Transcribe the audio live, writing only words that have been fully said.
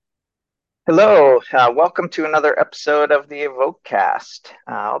Hello, welcome to another episode of the EvokeCast.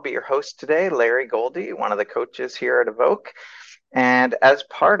 I'll be your host today, Larry Goldie, one of the coaches here at Evoke. And as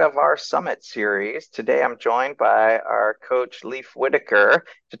part of our summit series, today I'm joined by our coach, Leif Whitaker,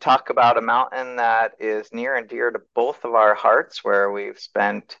 to talk about a mountain that is near and dear to both of our hearts, where we've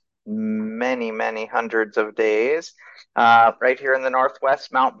spent many, many hundreds of days, right here in the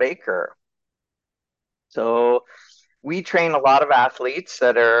Northwest, Mount Baker. So we train a lot of athletes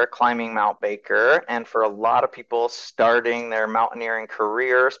that are climbing Mount Baker, and for a lot of people starting their mountaineering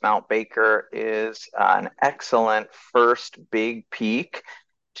careers, Mount Baker is an excellent first big peak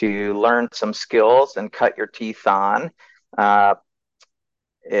to learn some skills and cut your teeth on. Uh,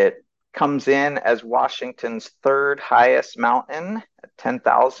 it comes in as Washington's third highest mountain at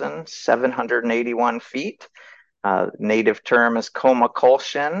 10,781 feet. Native term is Coma,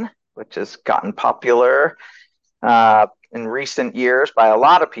 which has gotten popular in recent years by a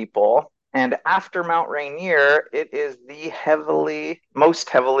lot of people. And after Mount Rainier, it is the most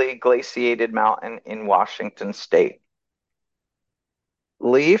heavily glaciated mountain in Washington state.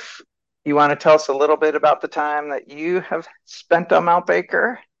 Leif, you want to tell us a little bit about the time that you have spent on Mount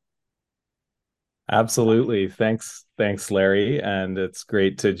Baker? Absolutely. Thanks, Larry. And it's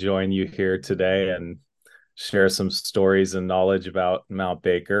great to join you here today and share some stories and knowledge about Mount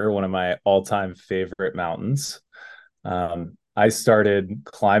Baker, one of my all-time favorite mountains. I started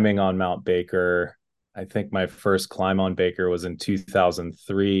climbing on Mount Baker. I think my first climb on Baker was in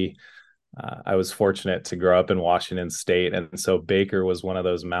 2003. I was fortunate to grow up in Washington State, and so Baker was one of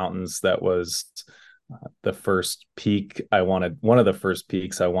those mountains that was one of the first peaks I wanted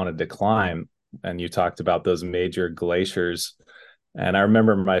to climb. And you talked about those major glaciers. And I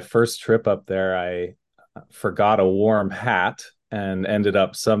remember my first trip up there, I forgot a warm hat and ended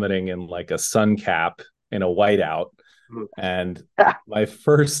up summiting in like a sun cap in a whiteout. And my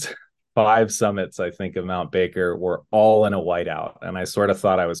first five summits, I think, of Mount Baker were all in a whiteout. And I sort of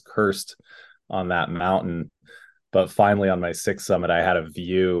thought I was cursed on that mountain. But finally, on my sixth summit, I had a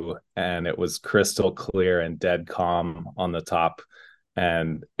view and it was crystal clear and dead calm on the top.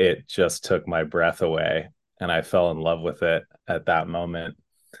 And it just took my breath away. And I fell in love with it at that moment.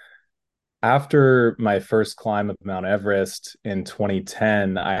 After my first climb of Mount Everest in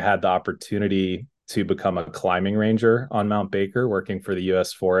 2010, I had the opportunity to become a climbing ranger on Mount Baker, working for the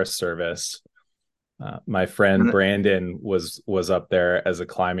U.S. Forest Service. My friend And Brandon was up there as a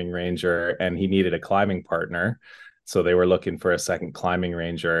climbing ranger, and he needed a climbing partner, so they were looking for a second climbing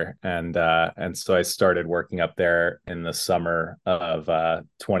ranger, and so I started working up there in the summer of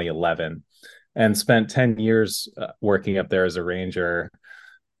 2011, and spent 10 years working up there as a ranger,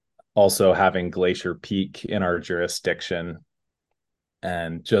 also having Glacier Peak in our jurisdiction,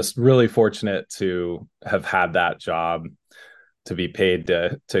 and just really fortunate to have had that job, to be paid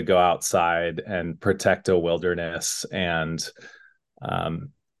to go outside and protect a wilderness and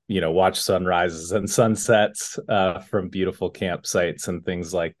watch sunrises and sunsets from beautiful campsites and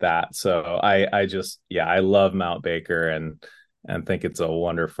things like that. So I love Mount Baker and think it's a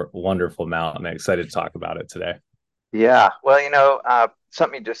wonderful mountain. I'm excited to talk about it today. yeah, well,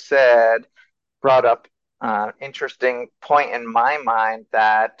 something you just said brought up an interesting point in my mind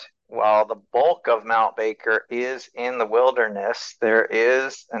that while the bulk of Mount Baker is in the wilderness, there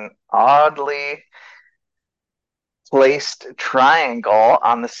is an oddly placed triangle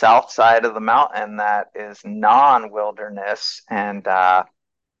on the south side of the mountain that is non-wilderness, and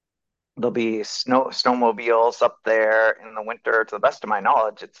there'll be snowmobiles up there in the winter. To the best of my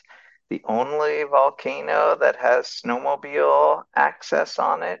knowledge, it's the only volcano that has snowmobile access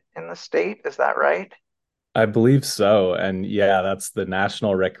on it in the state. Is that right? I believe so. And yeah, that's the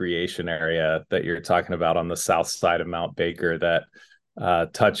national recreation area that you're talking about on the south side of Mount Baker that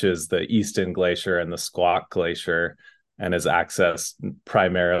touches the Easton Glacier and the Squaw Glacier and is accessed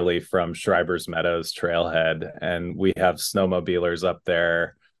primarily from Schreiber's Meadows trailhead. And we have snowmobilers up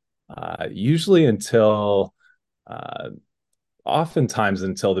there, usually until oftentimes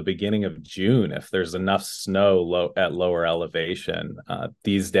until the beginning of June, if there's enough snow at lower elevation.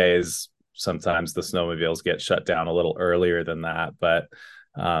 These days, sometimes the snowmobiles get shut down a little earlier than that, but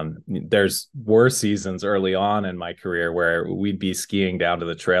there's were seasons early on in my career where we'd be skiing down to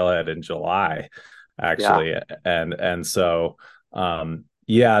the trailhead in July, Yeah. actually, and so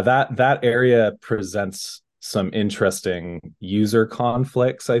yeah, that area presents some interesting user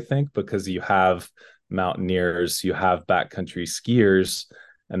conflicts, I think, because you have mountaineers, you have backcountry skiers,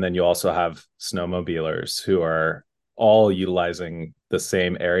 and then you also have snowmobilers who are all utilizing the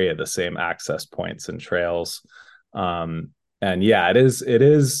same area, the same access points and trails. And yeah, it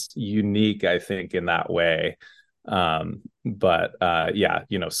is unique, I think, in that way. But yeah,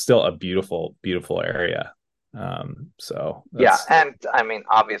 still a beautiful, beautiful area. So Yeah, that's and I mean,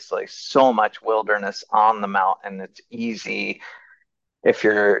 obviously, so much wilderness on the mountain. It's easy if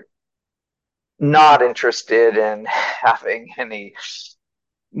you're not interested in having any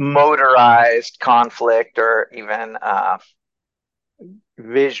motorized conflict or even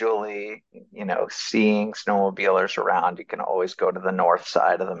visually, seeing snowmobilers around. You can always go to the north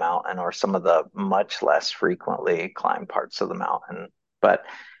side of the mountain or some of the much less frequently climbed parts of the mountain. But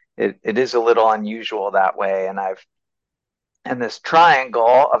it is a little unusual that way. And this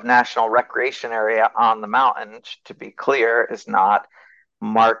triangle of national recreation area on the mountain, to be clear, is not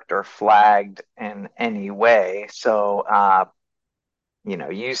marked or flagged in any way. So,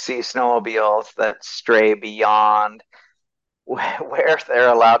 you see snowmobiles that stray beyond where they're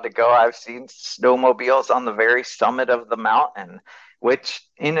allowed to go. I've seen snowmobiles on the very summit of the mountain, which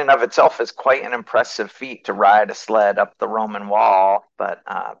in and of itself is quite an impressive feat to ride a sled up the Roman wall. But,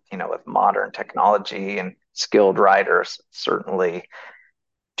 with modern technology and skilled riders, certainly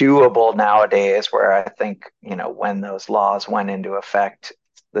doable nowadays, where I think, when those laws went into effect,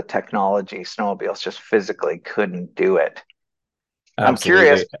 the technology, snowmobiles just physically couldn't do it. I'm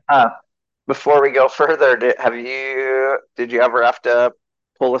curious, absolutely. before we go further, did you ever have to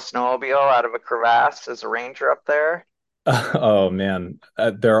pull a snowmobile out of a crevasse as a ranger up there? Oh man,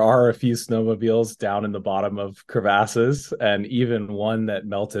 there are a few snowmobiles down in the bottom of crevasses, and even one that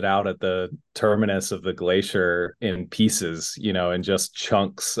melted out at the terminus of the glacier in pieces, in just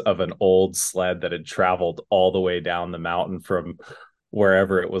chunks of an old sled that had traveled all the way down the mountain from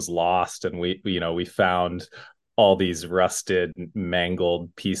wherever it was lost. And we found all these rusted,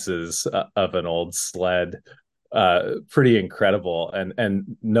 mangled pieces of an old sled. Pretty incredible,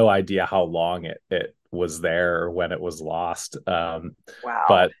 and no idea how long it was there or when it was lost. Wow.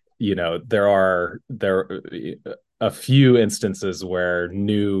 But there a few instances where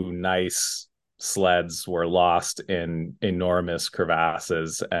new nice sleds were lost in enormous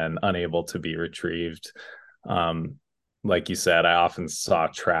crevasses and unable to be retrieved. um, like you said, I often saw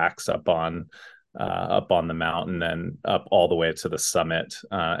tracks up on the mountain and up all the way to the summit.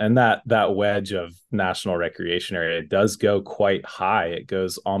 And that wedge of national recreation area does go quite high. It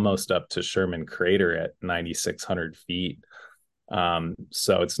goes almost up to Sherman Crater at 9,600 feet.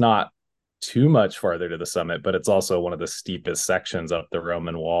 So it's not too much farther to the summit, but it's also one of the steepest sections up the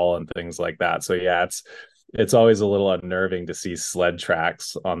Roman Wall and things like that. So yeah, it's always a little unnerving to see sled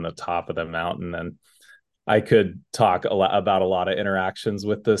tracks on the top of the mountain. And I could talk about a lot of interactions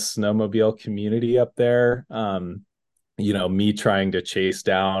with the snowmobile community up there. Me trying to chase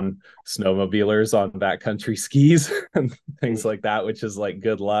down snowmobilers on backcountry skis and things like that, which is like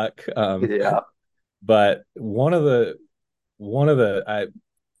good luck. Yeah. But one of the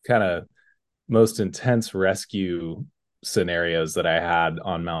kind of most intense rescue scenarios that I had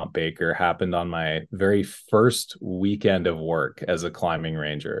on Mount Baker happened on my very first weekend of work as a climbing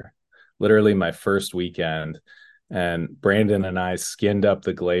ranger. Literally my first weekend. And Brandon and I skinned up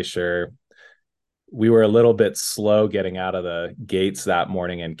the glacier. We were a little bit slow getting out of the gates that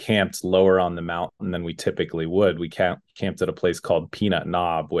morning and camped lower on the mountain than we typically would. We camped at a place called Peanut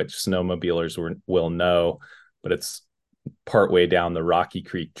Knob, which snowmobilers will know, but it's partway down the Rocky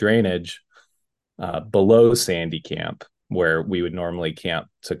Creek drainage, below Sandy Camp, where we would normally camp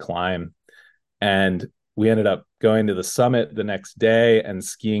to climb. And we ended up going to the summit the next day and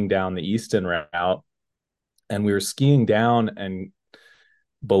skiing down the Easton route. And we were skiing down and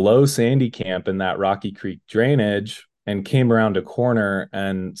below Sandy Camp in that Rocky Creek drainage, and came around a corner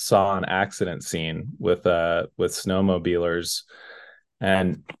and saw an accident scene with snowmobilers.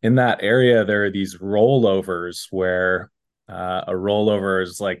 And in that area, there are these rollovers where a rollover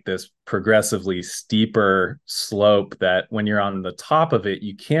is like this progressively steeper slope that when you're on the top of it,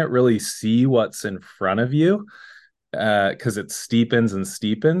 you can't really see what's in front of you because it steepens and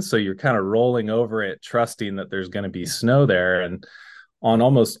steepens. So you're kind of rolling over it, trusting that there's going to be snow there. And on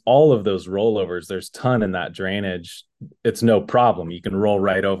almost all of those rollovers, there's ton in that drainage. It's no problem. You can roll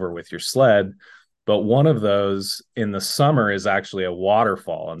right over with your sled. But one of those in the summer is actually a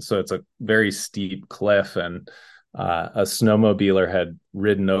waterfall. And so it's a very steep cliff. And a snowmobiler had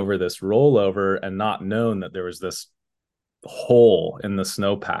ridden over this rollover and not known that there was this hole in the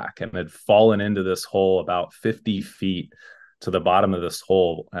snowpack and had fallen into this hole about 50 feet to the bottom of this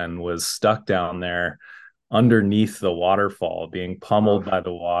hole and was stuck down there underneath the waterfall, being pummeled by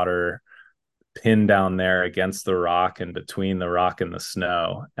the water, pinned down there against the rock and between the rock and the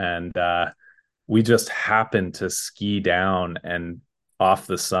snow. And we just happened to ski down and off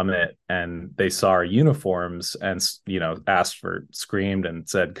the summit, and they saw our uniforms and screamed and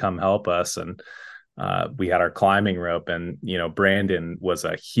said, come help us. And we had our climbing rope, and Brandon was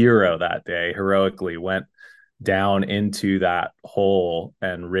a hero that day. Heroically went down into that hole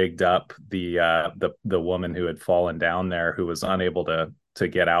and rigged up the woman who had fallen down there, who was unable to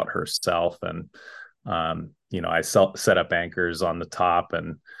get out herself. And I set up anchors on the top,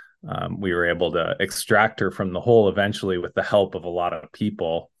 and we were able to extract her from the hole eventually with the help of a lot of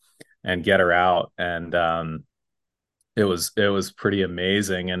people and get her out. And it was pretty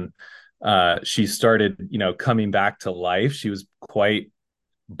amazing. And she started, coming back to life. She was quite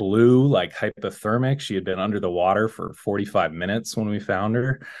blue, like hypothermic. She had been under the water for 45 minutes when we found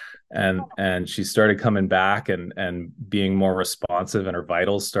her. And she started coming back and being more responsive, and her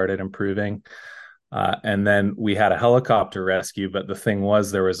vitals started improving. And then we had a helicopter rescue, but the thing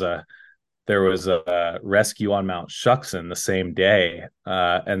was, there was a rescue on Mount Shuxon the same day.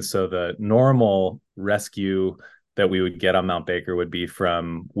 And so the normal rescue that we would get on Mount Baker would be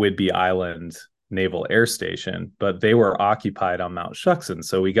from Whidbey Island Naval Air Station, but they were occupied on Mount Shuxon.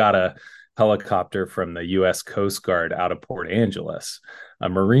 So we got a helicopter from the U.S. Coast Guard out of Port Angeles, a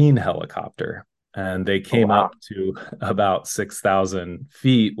Marine helicopter. And they Oh, came wow. up to about 6,000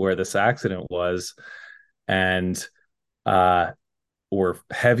 feet where this accident was, and uh, were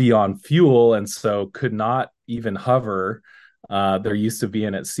heavy on fuel, and so could not even hover. They're used to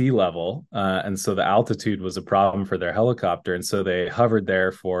being at sea level, and so the altitude was a problem for their helicopter, and so they hovered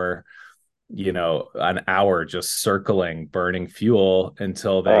there for an hour, just circling, burning fuel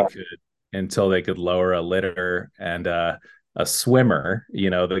Uh, until they could lower a litter and a swimmer,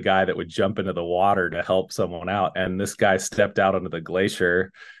 the guy that would jump into the water to help someone out. And this guy stepped out onto the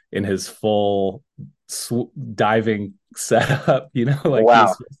glacier in his full diving setup, like he was wow.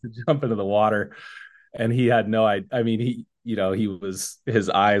 supposed to jump into the water. And he had no idea. I mean, his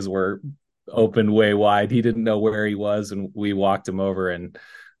eyes were opened way wide. He didn't know where he was. And we walked him over, and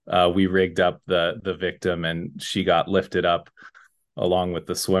we rigged up the victim, and she got lifted up along with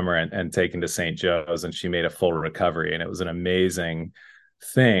the swimmer and taken to St. Joe's, and she made a full recovery, and it was an amazing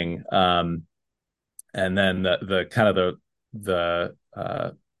thing. And then the kind of the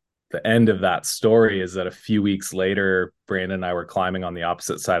end of that story is that a few weeks later, Brandon and I were climbing on the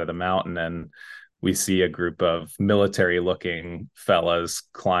opposite side of the mountain, and we see a group of military looking fellas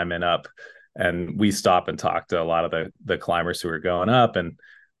climbing up, and we stop and talk to a lot of the climbers who are going up, and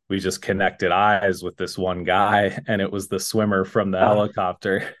we just connected eyes with this one guy, and it was the swimmer from the Uh,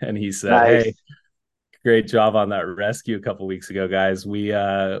 helicopter. And he said, "Hey, nice. great job on that rescue a couple weeks ago, guys. We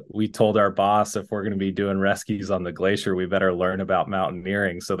told our boss, if we're going to be doing rescues on the glacier, we better learn about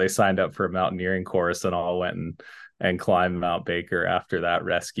mountaineering." So they signed up for a mountaineering course and all went and climbed Mount Baker after that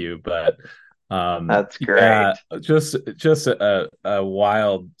rescue. But That's yeah, great. just a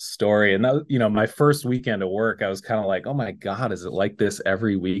wild story. And that, my first weekend of work, I was kind of like, oh my God, is it like this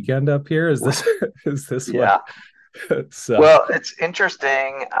every weekend up here? Is this is this what? Yeah. So Well, it's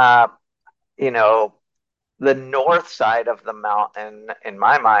interesting. You know, the north side of the mountain, in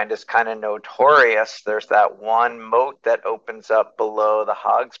my mind, is kind of notorious. There's that one moat that opens up below the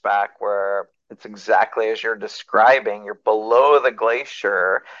Hogsback where it's exactly as you're describing. You're below the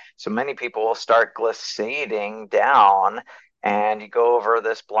glacier. So many people will start glissading down, and you go over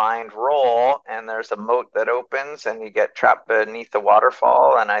this blind roll, and there's a moat that opens, and you get trapped beneath the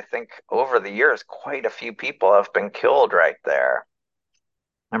waterfall. And I think over the years, quite a few people have been killed right there.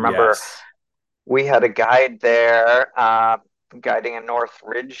 I remember yes. we had a guide there, guiding a North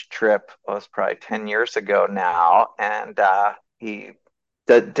Ridge trip. It was probably 10 years ago now. And he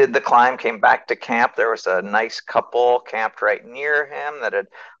did the climb, came back to camp. There was a nice couple camped right near him that had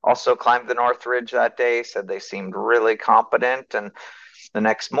also climbed the North Ridge that day, said they seemed really competent. And the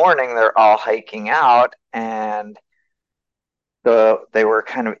next morning, they're all hiking out, and they were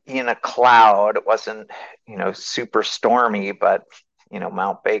kind of in a cloud. It wasn't, super stormy, but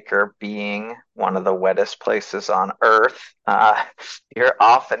Mount Baker being one of the wettest places on Earth, you're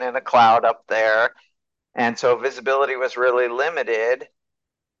often in a cloud up there, and so visibility was really limited.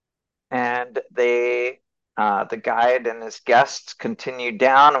 And the guide and his guests continued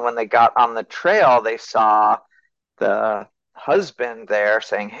down, and when they got on the trail, they saw the husband there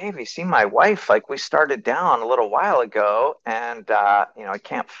saying, "Hey, have you seen my wife? Like, we started down a little while ago, and I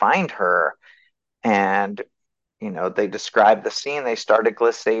can't find her." And they described the scene. They started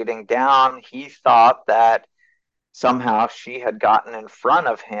glissading down. He thought that somehow she had gotten in front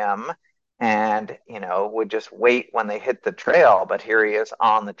of him and would just wait when they hit the trail, but here he is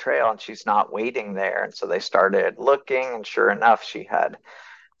on the trail and she's not waiting there. And so they started looking, and sure enough, she had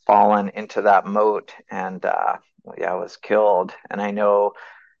fallen into that moat, and yeah, was killed. And I know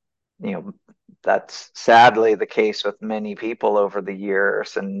you know, that's sadly the case with many people over the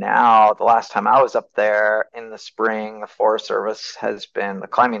years. And now, the last time I was up there in the spring, the Forest Service has been, the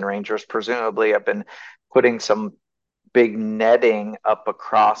climbing rangers presumably have been putting some big netting up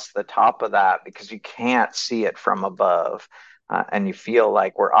across the top of that because you can't see it from above. And you feel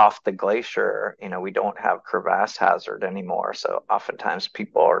like we're off the glacier. We don't have crevasse hazard anymore. So oftentimes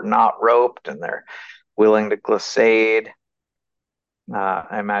people are not roped and they're willing to glissade.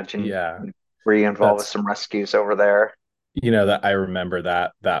 I imagine Yeah, were you involved with that's some rescues over there? that I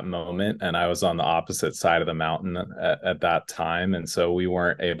remember that moment, and I was on the opposite side of the mountain at that time, and so we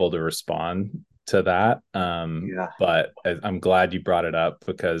weren't able to respond to that. Yeah. But I'm glad you brought it up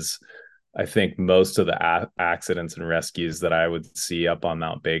because I think most of the accidents and rescues that I would see up on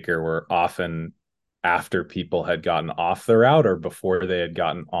Mount Baker were often after people had gotten off the route or before they had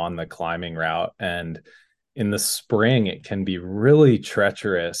gotten on the climbing route. And in the spring, it can be really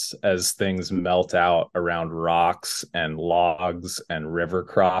treacherous as things melt out around rocks and logs and river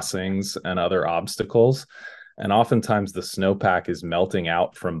crossings and other obstacles. And oftentimes the snowpack is melting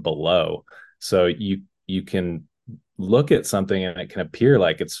out from below. So you can look at something and it can appear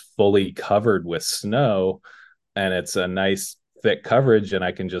like it's fully covered with snow and it's a nice thick coverage and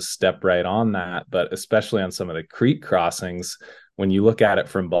I can just step right on that. But especially on some of the creek crossings, when you look at it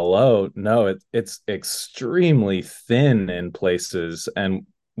from below, no, it's extremely thin in places. And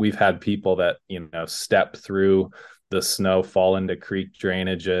we've had people that, step through the snow, fall into creek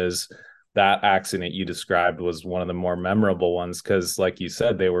drainages. That accident you described was one of the more memorable ones because, like you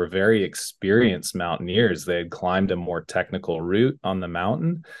said, they were very experienced mountaineers. They had climbed a more technical route on the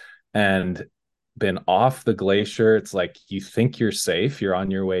mountain and been off the glacier. It's like you think you're safe, you're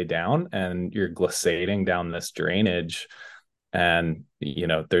on your way down, and you're glissading down this drainage. And,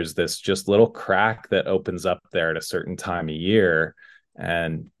 there's this just little crack that opens up there at a certain time of year.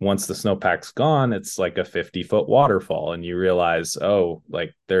 And once the snowpack's gone, it's like a 50-foot waterfall. And you realize, oh,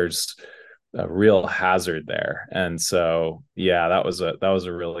 like there's a real hazard there. And so, yeah, that was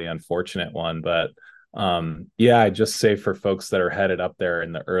a really unfortunate one. But yeah, I just say for folks that are headed up there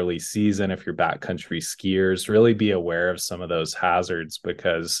in the early season, if you're backcountry skiers, really be aware of some of those hazards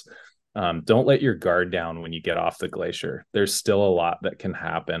because don't let your guard down when you get off the glacier. There's still a lot that can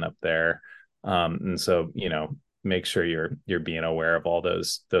happen up there. And so, make sure you're being aware of all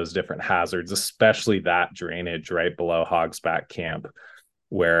those different hazards, especially that drainage right below Hogsback Camp,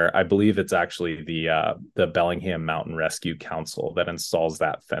 where I believe it's actually the Bellingham Mountain Rescue Council that installs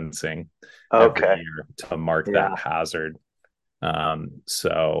that fencing every Okay. year to mark that Yeah. hazard. And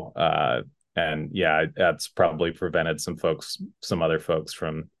yeah, that's probably prevented some other folks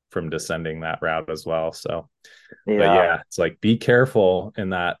from descending that route as well. So, but Yeah. yeah, it's like be careful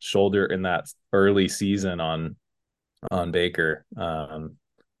in that early season on Baker.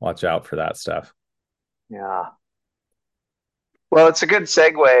 Watch out for that stuff. Yeah. Well, it's a good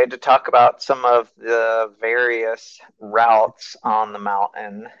segue to talk about some of the various routes on the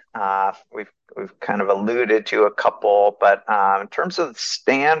mountain. We've kind of alluded to a couple, but in terms of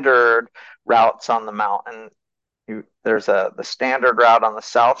standard routes on the mountain, there's the standard route on the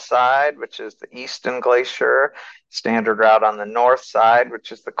south side, which is the Easton Glacier, standard route on the north side,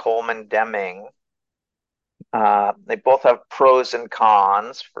 which is the Coleman Deming. They both have pros and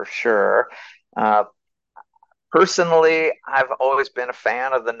cons for sure. Uh, Personally, I've always been a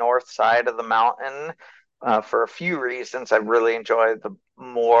fan of the north side of the mountain for a few reasons. I really enjoy the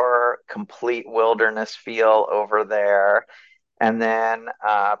more complete wilderness feel over there. And then,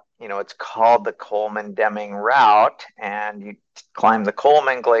 it's called the Coleman Deming Route, and you climb the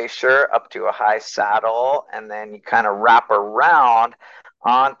Coleman Glacier up to a high saddle, and then you kind of wrap around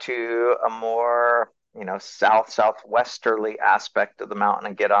onto a more, southwesterly aspect of the mountain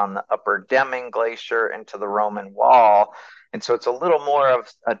and get on the upper Deming Glacier into the Roman Wall. And so it's a little more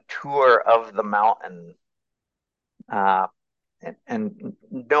of a tour of the mountain. Uh, and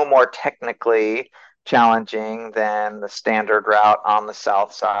no more technically challenging than the standard route on the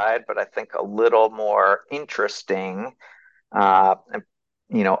south side, but I think a little more interesting, and,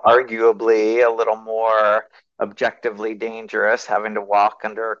 arguably a little more objectively dangerous, having to walk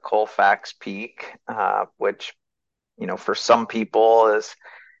under Colfax Peak, which, for some people is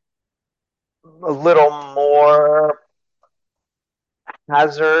a little more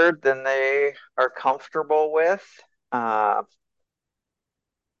hazard than they are comfortable with. Uh,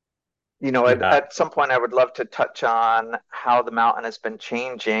 Yeah, at some point, I would love to touch on how the mountain has been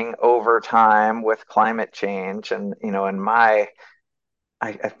changing over time with climate change. And,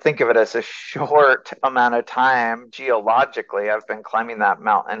 I think of it as a short amount of time geologically. I've been climbing that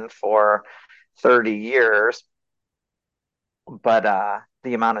mountain for 30 years. but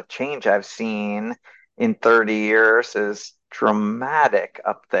the amount of change I've seen in 30 years is dramatic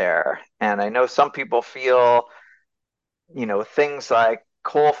up there. And I know some people feel, things like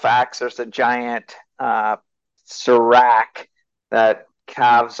Colfax, there's a giant serac that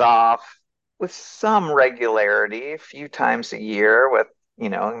calves off with some regularity, a few times a year,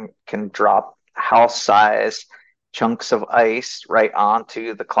 can drop house size chunks of ice right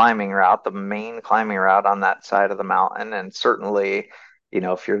onto the climbing route, the main climbing route on that side of the mountain. And certainly,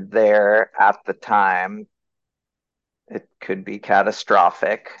 if you're there at the time, it could be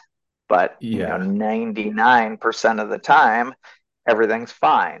catastrophic. But, Yeah. 99% of the time, everything's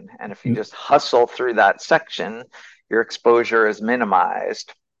fine. And if you N- just hustle through that section, your exposure is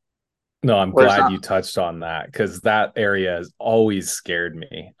minimized. No, I'm Whereas glad on, you touched on that because that area has always scared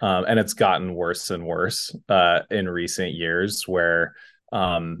me. And it's gotten worse and worse in recent years where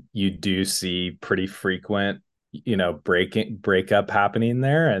you do see pretty frequent, breakup happening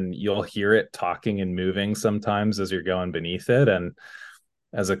there, and you'll hear it talking and moving sometimes as you're going beneath it. And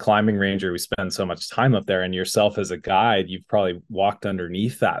as a climbing ranger, we spend so much time up there, and yourself as a guide, you've probably walked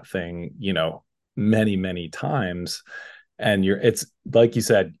underneath that thing, many, many times. And it's like you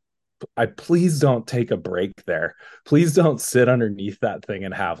said, I please don't take a break there. Please don't sit underneath that thing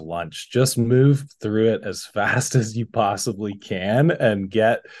and have lunch. Just move through it as fast as you possibly can and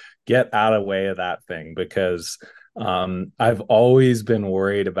get out of the way of that thing because I've always been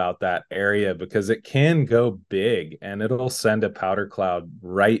worried about that area because it can go big and it'll send a powder cloud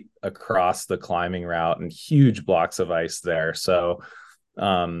right across the climbing route and huge blocks of ice there. So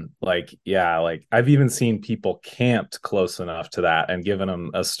like yeah, like I've even seen people camped close enough to that and given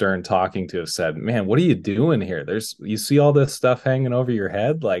them a stern talking to have said, man, what are you doing here? You see all this stuff hanging over your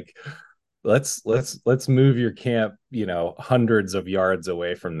head, like let's move your camp, hundreds of yards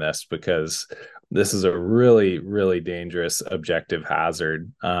away from this because this is a really, really dangerous objective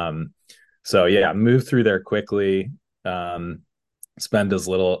hazard. So yeah, move through there quickly. Spend as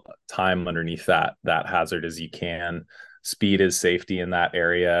little time underneath that hazard as you can. Speed is safety in that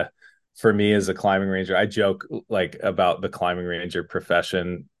area. For me as a climbing ranger, I joke like about the climbing ranger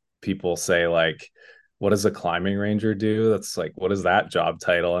profession. People say like, what does a climbing ranger do? That's like, what is that job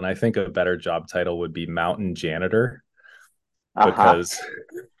title? And I think a better job title would be mountain janitor uh-huh. because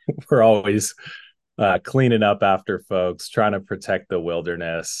we're always cleaning up after folks, trying to protect the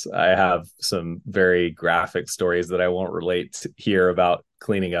wilderness. I have some very graphic stories that I won't relate here about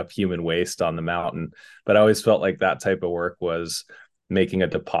cleaning up human waste on the mountain, but I always felt like that type of work was making a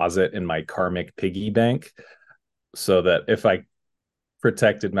deposit in my karmic piggy bank so that if I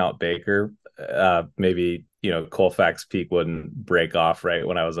protected Mount Baker, maybe Colfax Peak wouldn't break off right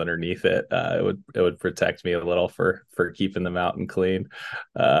when I was underneath it. It would protect me a little for keeping the mountain clean.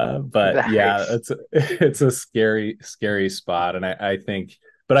 But yeah, Nice. it's a scary spot, and I think,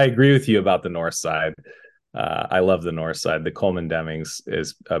 but I agree with you about the north side. I love the north side. The Coleman Demings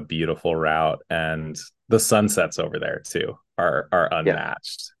is a beautiful route, and the sunsets over there too are Yeah,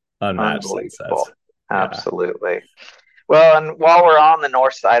 unmatched sunsets. unbelievable. Yeah. Absolutely. Well, and while we're on the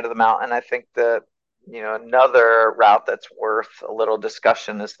north side of the mountain, I think that, another route that's worth a little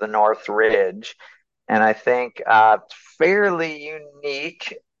discussion is the North Ridge. And I think it's fairly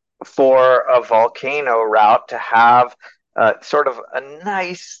unique for a volcano route to have sort of a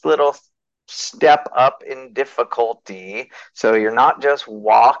nice little step up in difficulty. So you're not just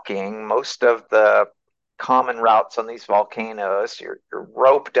walking. Most of the common routes on these volcanoes, you're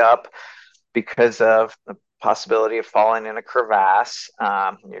roped up because of the possibility of falling in a crevasse.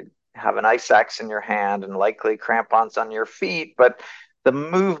 You have an ice axe in your hand and likely crampons on your feet, but the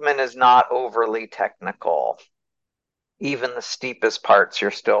movement is not overly technical. Even the steepest parts,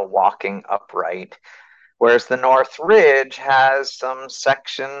 you're still walking upright. Whereas the North Ridge has some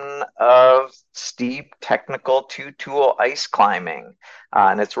section of steep technical two-tool ice climbing.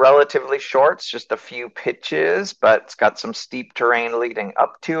 And it's relatively short, it's just a few pitches, but it's got some steep terrain leading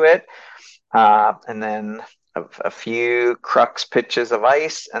up to it. And then a few crux pitches of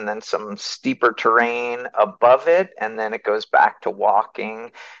ice, and then some steeper terrain above it, and then it goes back to walking,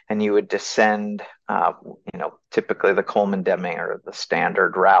 and you would descend, typically the Coleman Deming or the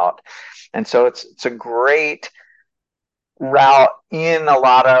standard route. And so it's a great route in a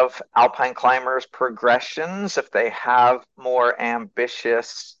lot of alpine climbers' progressions. If they have more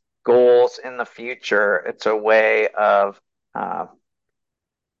ambitious goals in the future, it's a way of uh,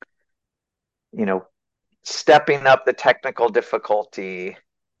 you know stepping up the technical difficulty,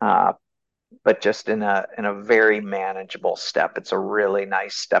 uh, but just in a very manageable step. It's a really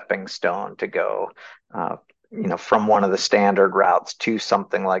nice stepping stone to go from one of the standard routes to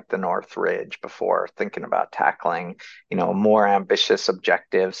something like the North Ridge before thinking about tackling, a more ambitious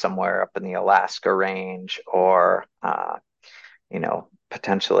objective somewhere up in the Alaska range or,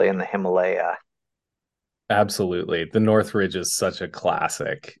 potentially in the Himalaya. Absolutely. The North Ridge is such a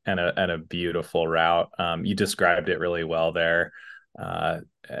classic and a beautiful route. You described it really well there.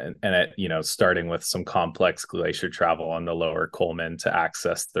 And it, starting with some complex glacier travel on the lower Coleman to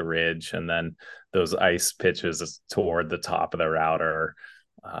access the ridge, and then those ice pitches toward the top of the route are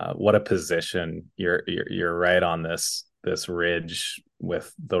what a position. You're right on this ridge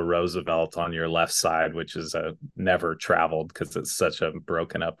with the Roosevelt on your left side, which is a never traveled because it's such a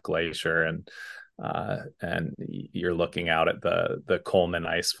broken up glacier, and you're looking out at the Coleman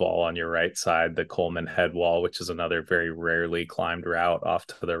ice fall on your right side, the Coleman head wall, which is another very rarely climbed route off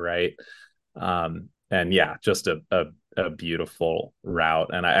to the right. And yeah, just a beautiful route.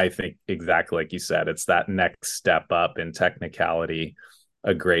 And I think exactly like you said, it's that next step up in technicality,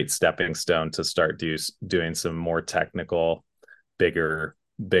 a great stepping stone to start doing some more technical, bigger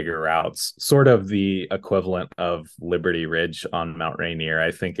routes, sort of the equivalent of Liberty Ridge on Mount Rainier.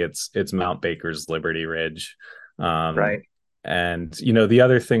 I think it's Mount Baker's Liberty Ridge. Right. And the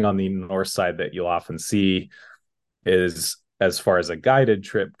other thing on the north side that you'll often see is, as far as a guided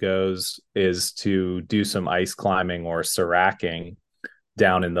trip goes, is to do some ice climbing or seracking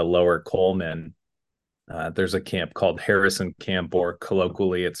down in the lower Coleman. There's a camp called Harrison Camp, or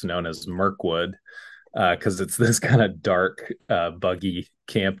colloquially it's known as Mirkwood, because it's this kind of dark, buggy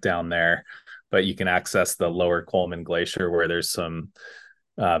camp down there. But you can access the lower Coleman Glacier, where there's some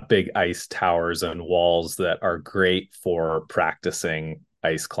big ice towers and walls that are great for practicing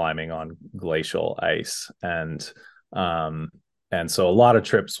ice climbing on glacial ice. And so a lot of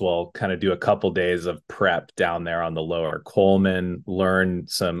trips will kind of do a couple days of prep down there on the lower Coleman, learn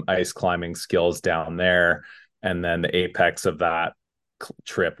some ice climbing skills down there, and then the apex of that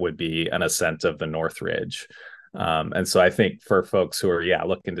trip would be an ascent of the North Ridge. And so I think for folks who are,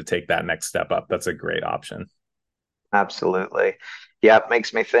 looking to take that next step up, that's a great option. Absolutely. Yeah, it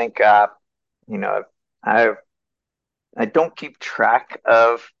makes me think, you know, I I don't keep track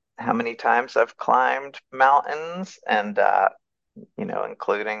of how many times I've climbed mountains and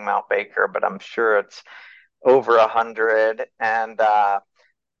including Mount Baker, but I'm sure it's over 100. And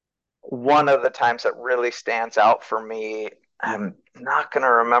one of the times that really stands out for me, I'm not going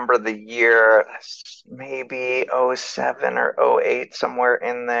to remember the year, maybe '07 or '08, somewhere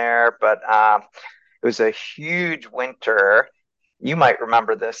in there, but it was a huge winter. You might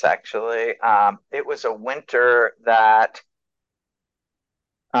remember this actually. It was a winter that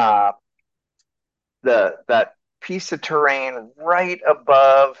uh, that piece of terrain right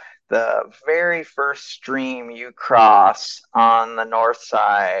above the very first stream you cross on the north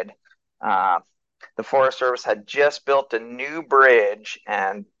side. Uh, the Forest Service had just built a new bridge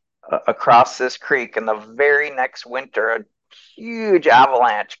and across this creek, and the very next winter, a huge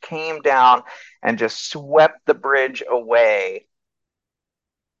avalanche came down and just swept the bridge away.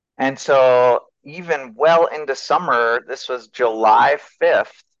 And so, even well into summer, this was July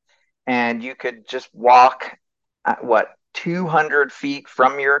 5th, and you could just walk, 200 feet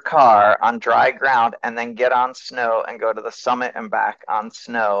from your car on dry ground and then get on snow and go to the summit and back on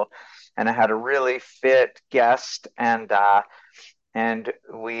snow. And I had a really fit guest, and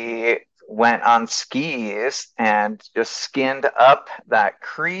we went on skis and just skinned up that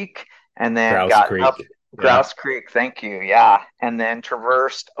creek and then Grouse got up Creek. Yeah. Grouse Creek, thank you. Yeah. And then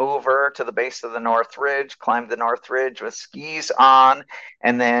traversed over to the base of the North Ridge, climbed the North Ridge with skis on,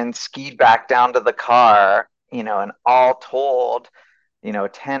 and then skied back down to the car, and all told,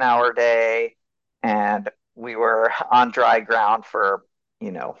 10-hour day. And we were on dry ground for,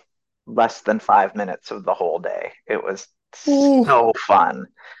 you know, less than 5 minutes of the whole day. It was Ooh, so fun.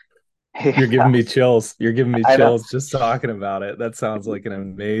 you're Yeah, giving me chills. You're giving me I know. chills just talking about it. That sounds like an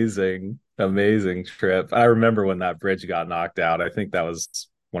amazing trip. I remember when that bridge got knocked out. I think that was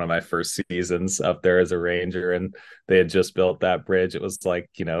one of my first seasons up there as a ranger, and they had just built that bridge. It was like,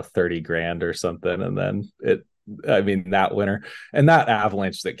 30 grand or something. And then I mean, that winter and that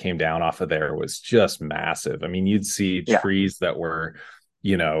avalanche that came down off of there was just massive. I mean, you'd see Yeah, trees that were,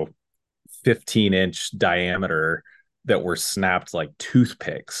 you know, 15-inch diameter that were snapped like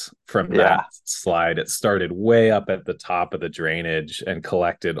toothpicks from that yeah, slide. It started way up at the top of the drainage and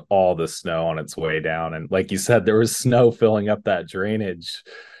collected all the snow on its way down. And like you said, there was snow filling up that drainage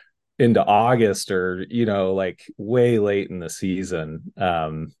into August, or, like way late in the season.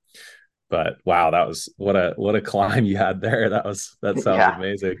 But wow, that was what a climb you had there. That sounds yeah.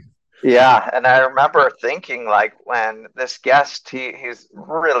 amazing. Yeah, and I remember thinking like when this guest, he's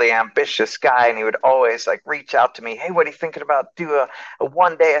really ambitious guy, and he would always like reach out to me, hey, what are you thinking about? Do a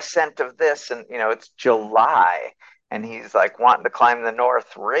 1 day ascent of this, and it's July, and he's like wanting to climb the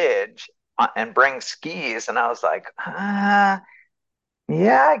North Ridge and bring skis, and I was like, yeah,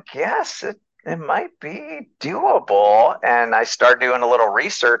 I guess it might be doable. And I start doing a little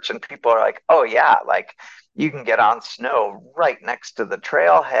research, and people are like, oh, yeah, like you can get on snow right next to the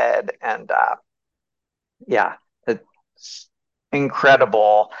trailhead. And yeah, it's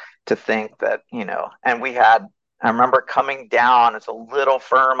incredible to think that, and I remember coming down, it's a little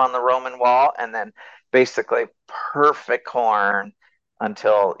firm on the Roman wall, and then basically perfect horn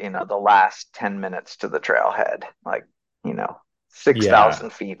until, the last 10 minutes to the trailhead. Like, you know, Yeah.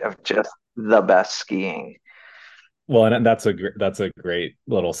 6,000 feet of just the best skiing. Well, and that's a great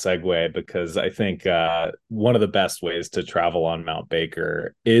little segue because I think one of the best ways to travel on Mount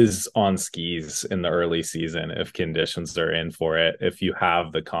Baker is on skis in the early season if conditions are in for it. If you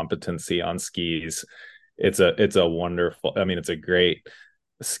have the competency on skis, it's a wonderful. I mean, it's a great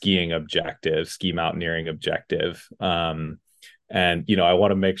skiing objective, ski mountaineering objective. And I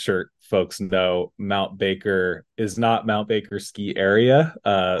want to make sure folks know Mount Baker is not Mount Baker ski area.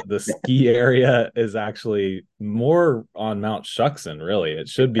 The ski area is actually more on Mount Shuckson, really. It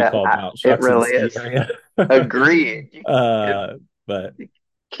should be called Mount It Shuckson really ski is. area. Agreed. uh, but You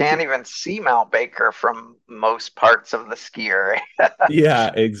can't even see Mount Baker from most parts of the ski area.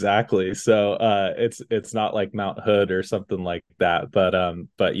 yeah, exactly. So it's not like Mount Hood or something like that. But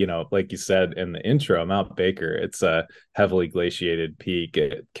like you said in the intro, Mount Baker, it's a heavily glaciated peak.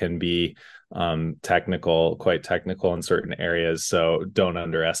 It can be quite technical in certain areas. So don't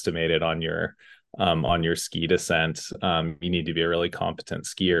underestimate it on your ski descent. You need to be a really competent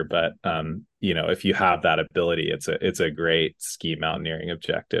skier, but if you have that ability, it's a great ski mountaineering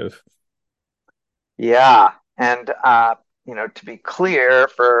objective. Yeah. And, to be clear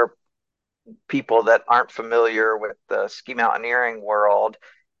for people that aren't familiar with the ski mountaineering world,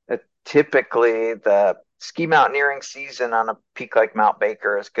 typically the ski mountaineering season on a peak like Mount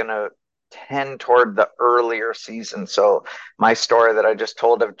Baker is going to tend toward the earlier season. So my story that I just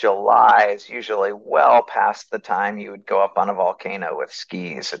told of July is usually well past the time you would go up on a volcano with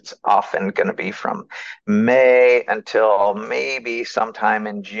skis. It's often going to be from May until maybe sometime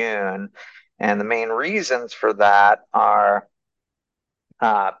in June. And the main reasons for that are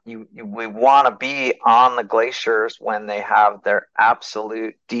we want to be on the glaciers when they have their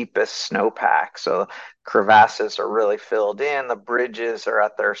absolute deepest snowpack. So crevasses are really filled in, the bridges are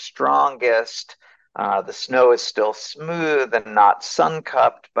at their strongest, the snow is still smooth and not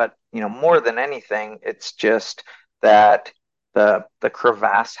sun-cupped, but more than anything, it's just that the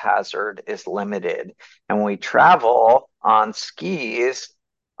crevasse hazard is limited. And when we travel on skis,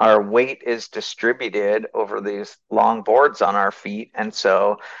 our weight is distributed over these long boards on our feet. And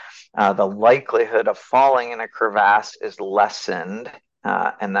so the likelihood of falling in a crevasse is lessened.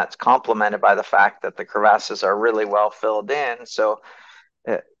 And that's complemented by the fact that the crevasses are really well filled in. So,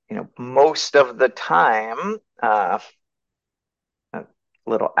 most of the time, a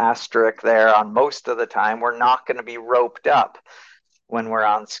little asterisk there on most of the time, we're not going to be roped up when we're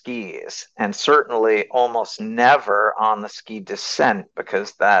on skis, and certainly almost never on the ski descent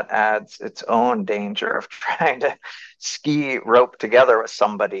because that adds its own danger of trying to ski rope together with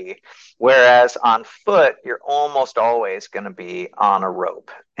somebody. Whereas on foot, you're almost always going to be on a rope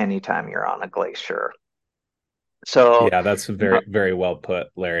anytime you're on a glacier. So, Yeah, that's very, very well put,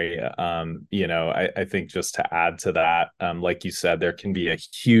 Larry. I think just to add to that, like you said, there can be a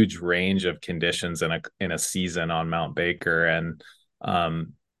huge range of conditions in a season on Mount Baker. And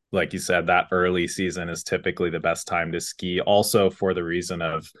like you said, that early season is typically the best time to ski, also for the reason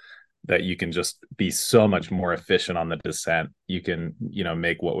of that you can just be so much more efficient on the descent. You can,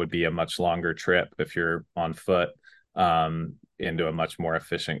 make what would be a much longer trip if you're on foot. Into a much more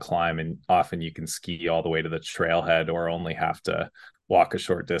efficient climb, and often you can ski all the way to the trailhead or only have to walk a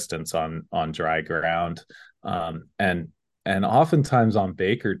short distance on dry ground. And oftentimes on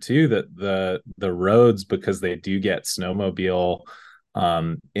Baker too, that the roads, because they do get snowmobile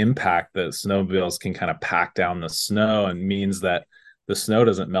impact, that snowmobiles can kind of pack down the snow, and means that the snow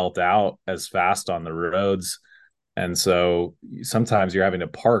doesn't melt out as fast on the roads. And so sometimes you're having to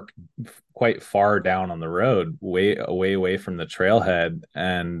park quite far down on the road, way away from the trailhead,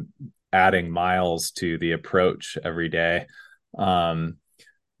 and adding miles to the approach every day. Um,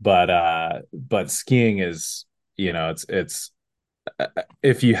 but skiing is, it's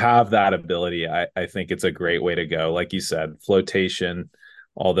if you have that ability, I think it's a great way to go. Like you said, flotation,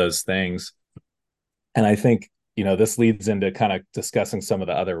 all those things. And I think this leads into kind of discussing some of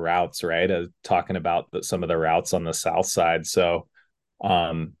the other routes, right? Talking about some of the routes on the south side. So,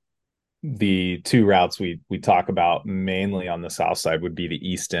 um, the two routes we talk about mainly on the south side would be the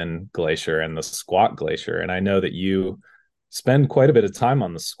Easton Glacier and the Squawk Glacier. And I know that you spend quite a bit of time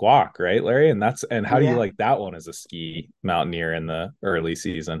on the Squawk, right, Larry? And how do you Yeah. like that one as a ski mountaineer in the early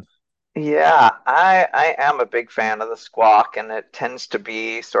season? Yeah, I am a big fan of the squawk, and it tends to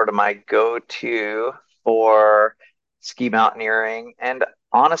be sort of my go-to for ski mountaineering, and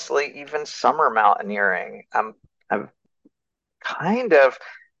honestly, even summer mountaineering. I'm kind of,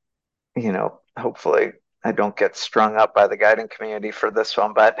 hopefully I don't get strung up by the guiding community for this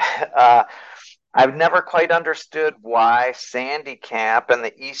one, but I've never quite understood why Sandy Camp and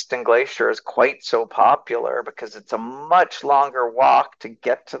the Easton Glacier is quite so popular because it's a much longer walk to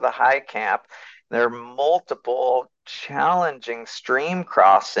get to the high camp. There are multiple challenging stream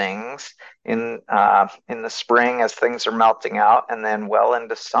crossings in the spring as things are melting out, and then well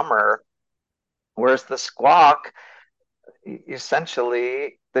into summer. Whereas the Squawk,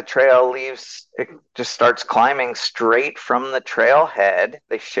 essentially the trail leaves, it just starts climbing straight from the trailhead.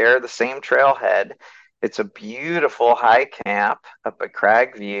 They share the same trailhead. It's a beautiful high camp up at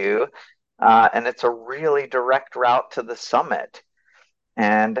Cragview, and it's a really direct route to the summit.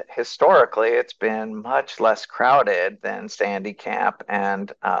 And historically, it's been much less crowded than Sandy Camp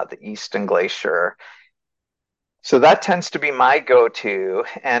and the Easton Glacier. So that tends to be my go-to.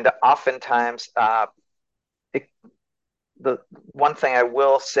 And oftentimes, it, the one thing I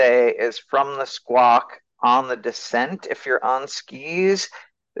will say is from the Squawk on the descent, if you're on skis,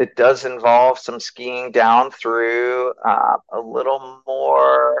 it does involve some skiing down through a little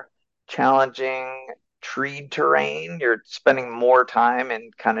more challenging treed terrain. You're spending more time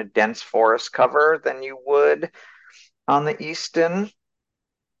in kind of dense forest cover than you would on the Easton.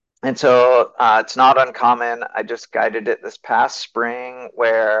 And so it's not uncommon. I just guided it this past spring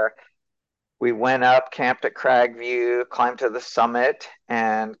where we went up, camped at Cragview, climbed to the summit,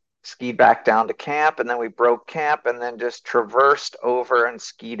 and skied back down to camp. And then we broke camp and then just traversed over and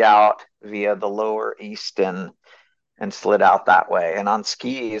skied out via the lower Easton and slid out that way. And on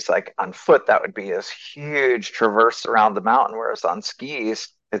skis, like on foot, that would be this huge traverse around the mountain. Whereas on skis,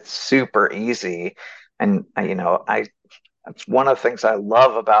 it's super easy. And, that's one of the things I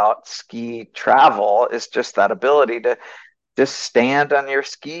love about ski travel is just that ability to just stand on your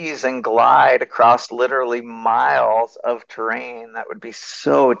skis and glide across literally miles of terrain that would be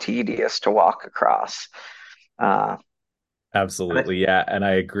so tedious to walk across. Uh, Absolutely. Yeah. And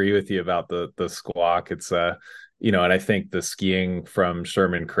I agree with you about the squawk. It's and I think the skiing from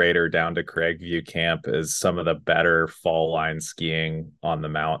Sherman Crater down to Cragview Camp is some of the better fall line skiing on the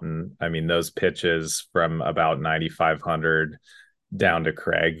mountain. I mean, those pitches from about 9,500 down to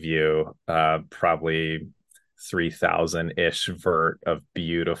Cragview, probably 3,000 ish vert of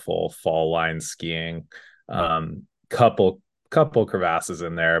beautiful fall line skiing. Couple crevasses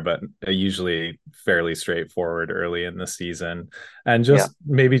in there, but usually fairly straightforward early in the season. And yeah,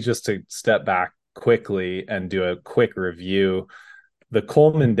 just to step back quickly and do a quick review, the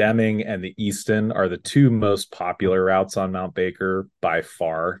Coleman Deming and the Easton are the two most popular routes on Mount Baker by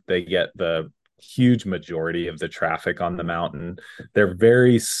far. They get the huge majority of the traffic on the mountain. They're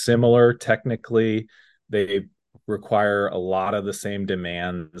very similar technically. They require a lot of the same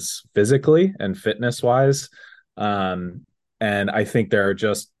demands physically and fitness wise. And I think there are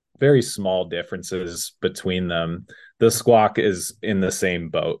just very small differences between them. The Squawk is in the same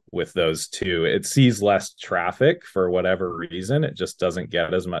boat with those two. It sees less traffic for whatever reason. It just doesn't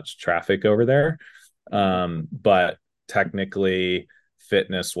get as much traffic over there. But technically,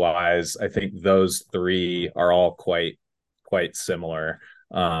 fitness wise, I think those three are all quite similar,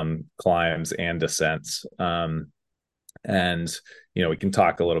 climbs and descents. And we can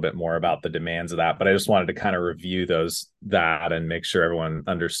talk a little bit more about the demands of that, but I just wanted to kind of review that and make sure everyone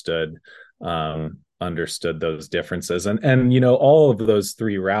understood those differences. And all of those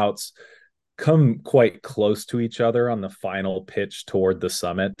three routes come quite close to each other on the final pitch toward the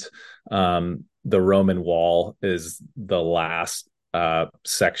summit. The Roman Wall is the last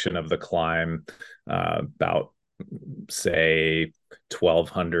section of the climb, about say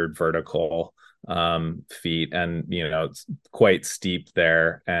 1,200 vertical feet, and it's quite steep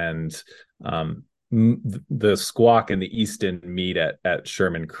there. And the Squawk and the Easton meet at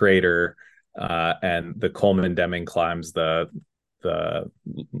Sherman Crater, and the Coleman Deming climbs the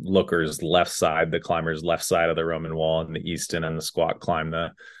looker's left side, the climber's left side of the Roman Wall, and the Easton and the Squawk climb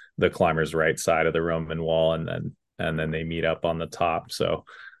the climber's right side of the Roman Wall, and then they meet up on the top. So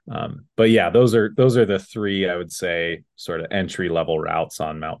but yeah, those are the three, I would say, sort of entry level routes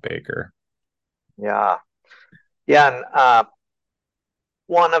on Mount Baker. yeah. Yeah, and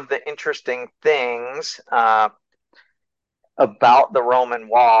one of the interesting things about the Roman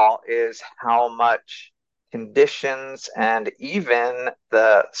wall is how much conditions and even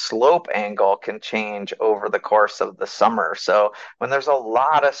the slope angle can change over the course of the summer. So when there's a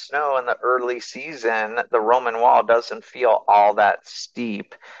lot of snow in the early season, the Roman wall doesn't feel all that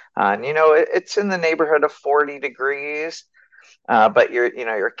steep. And it's in the neighborhood of 40 degrees. But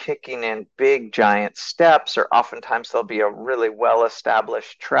you're kicking in big giant steps, or oftentimes there'll be a really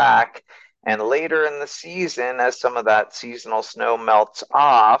well-established track. And later in the season, as some of that seasonal snow melts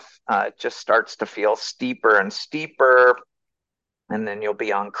off, it just starts to feel steeper and steeper, and then you'll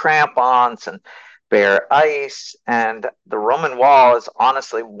be on crampons and bare ice. And the Roman Wall is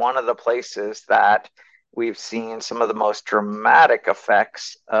honestly one of the places that we've seen some of the most dramatic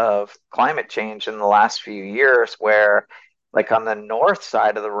effects of climate change in the last few years, where, like on the north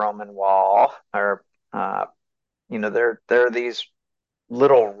side of the Roman Wall, or there are these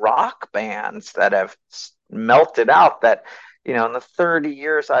little rock bands that have melted out that in the 30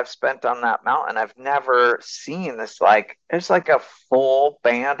 years I've spent on that mountain, I've never seen this. Like, it's like a full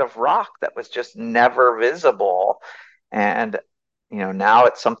band of rock that was just never visible. And now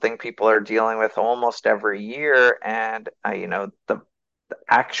it's something people are dealing with almost every year. And the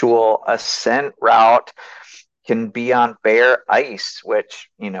actual ascent route can be on bare ice, which,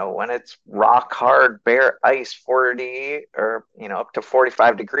 when it's rock hard bare ice, 40 or, up to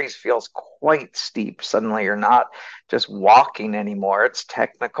 45 degrees feels quite steep. Suddenly you're not just walking anymore. It's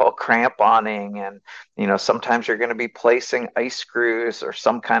technical cramponing. And, sometimes you're going to be placing ice screws or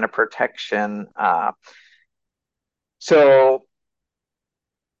some kind of protection. So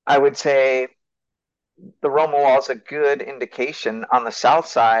I would say the Roma Wall is a good indication. On the south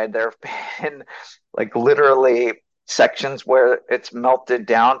side, there have been like literally sections where it's melted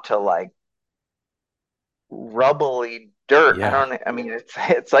down to like rubbly dirt. I Yeah, don't. I mean,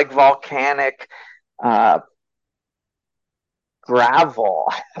 it's like volcanic uh,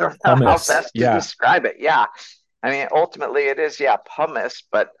 gravel. I don't know how pumice. best to Yeah, describe it. Yeah, I mean, ultimately it is, yeah, pumice,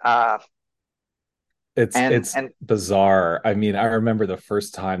 but it's and bizarre. I mean, I remember the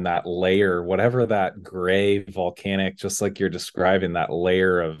first time that layer, whatever that gray volcanic, just like you're describing, that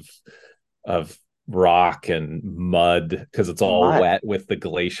layer of rock and mud because it's all mud. wet with the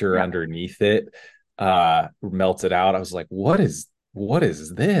glacier Yeah, underneath it, melted out. I was like, what is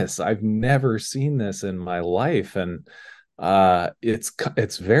this? I've never seen this in my life. And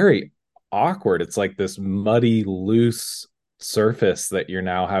it's very awkward. It's like this muddy loose surface that you're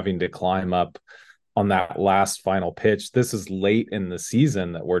now having to climb up on that last final pitch. This is late in the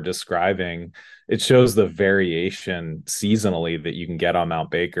season that we're describing. It shows the variation seasonally that you can get on Mount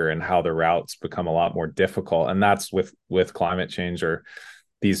Baker and how the routes become a lot more difficult. And that's with climate change, or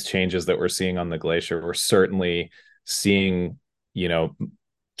these changes that we're seeing on the glacier. We're certainly seeing, you know,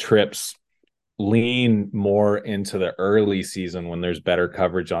 trips lean more into the early season when there's better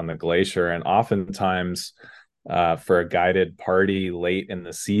coverage on the glacier. And oftentimes, for a guided party late in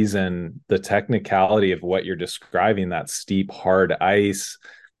the season, the technicality of what you're describing, that steep, hard ice,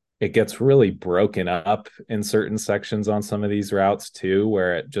 it gets really broken up in certain sections on some of these routes too,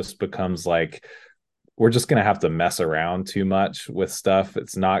 where it just becomes like we're just going to have to mess around too much with stuff.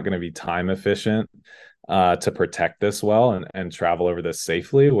 It's not going to be time efficient to protect this well and travel over this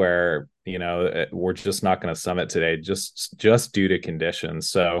safely. Where we're just not going to summit today, just due to conditions.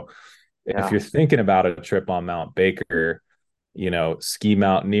 So if yeah, you're thinking about a trip on Mount Baker, ski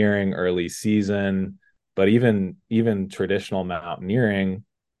mountaineering early season, but even traditional mountaineering,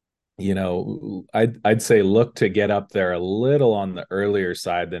 I'd say look to get up there a little on the earlier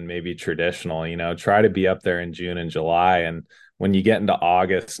side than maybe traditional. Try to be up there in June and July. And when you get into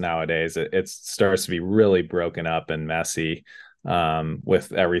August nowadays, it starts to be really broken up and messy,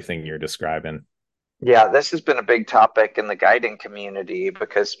 with everything you're describing. yeah. This has been a big topic in the guiding community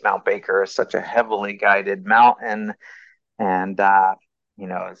because Mount Baker is such a heavily guided mountain. And,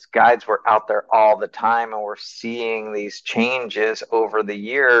 as guides, we're out there all the time and we're seeing these changes over the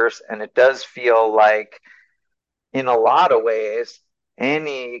years. And it does feel like, in a lot of ways,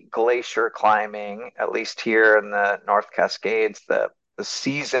 any glacier climbing, at least here in the North Cascades, the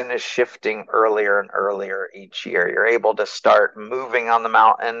season is shifting earlier and earlier each year. You're able to start moving on the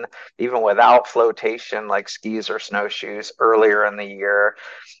mountain even without flotation, like skis or snowshoes, earlier in the year.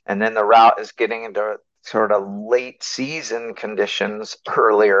 And then the route is getting into sort of late season conditions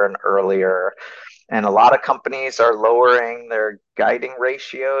earlier and earlier. And a lot of companies are lowering their guiding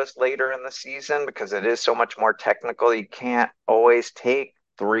ratios later in the season because it is so much more technical. You can't always take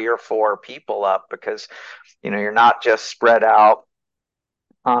 3 or 4 people up because, you're not just spread out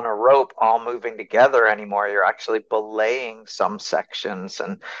on a rope all moving together anymore. You're actually belaying some sections,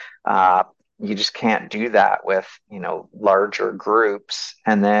 and uh, you just can't do that with, larger groups.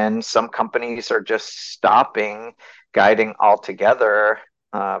 And then some companies are just stopping guiding altogether,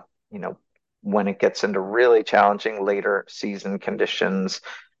 uh, you know, when it gets into really challenging later season conditions.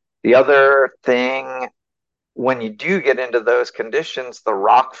 The other thing, when you do get into those conditions, the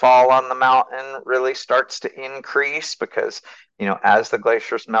rock fall on the mountain really starts to increase because, as the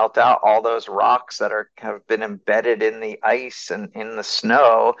glaciers melt out, all those rocks that have been embedded in the ice and in the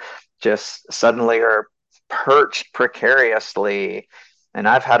snow just suddenly are perched precariously. And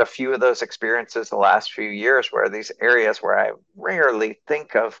I've had a few of those experiences the last few years where these areas where I rarely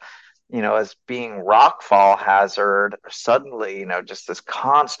think of, as being rock fall hazard, suddenly, just this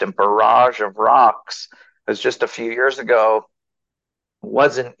constant barrage of rocks. Because just a few years ago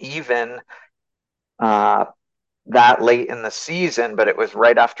wasn't even uh, that late in the season, but it was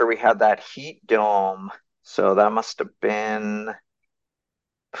right after we had that heat dome. So that must have been,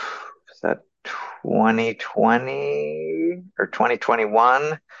 was that 2020 or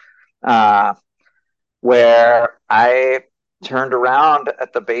 2021? Uh, where I turned around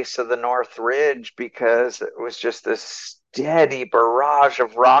at the base of the North Ridge because it was just this steady barrage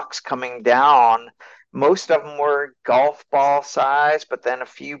of rocks coming down. Most of them were golf ball size, but then a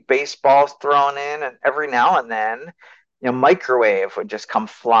few baseballs thrown in, and every now and then, microwave would just come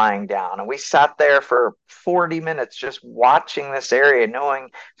flying down. And we sat there for 40 minutes just watching this area, knowing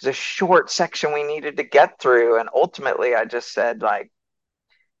it was a short section we needed to get through. And ultimately, I just said, like,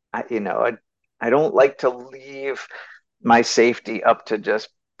 I don't like to leave my safety up to just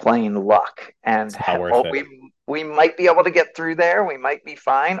plain luck. And It's not worth it. we might be able to get through there, we might be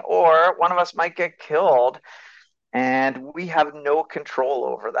fine, or one of us might get killed, and we have no control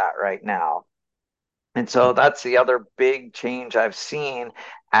over that right now. And so that's the other big change I've seen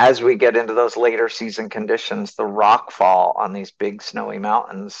as we get into those later season conditions. The rock fall on these big snowy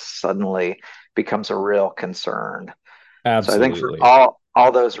mountains suddenly becomes a real concern. So I think for Absolutely.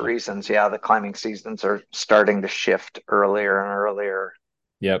 all those Yeah. reasons, yeah, the climbing seasons are starting to shift earlier and earlier.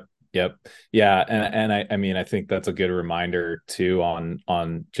 Yep. Yep. Yeah. And I mean, I think that's a good reminder too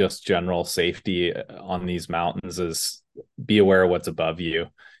on just general safety on these mountains is be aware of what's above you.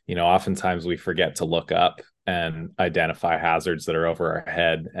 Oftentimes we forget to look up and identify hazards that are over our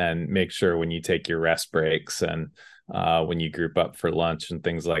head and make sure when you take your rest breaks and when you group up for lunch and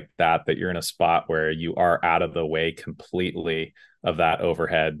things like that, that you're in a spot where you are out of the way completely of that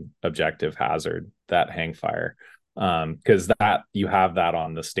overhead objective hazard, that hang fire. Because that you have that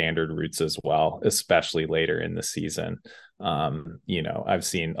on the standard routes as well, especially later in the season. I've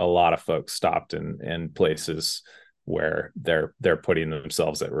seen a lot of folks stopped in places where they're putting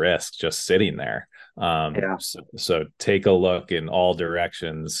themselves at risk just sitting there. Yeah. So take a look in all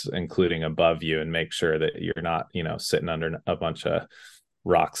directions, including above you, and make sure that you're not, sitting under a bunch of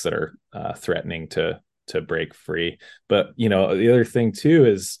rocks that are threatening to break free. But the other thing too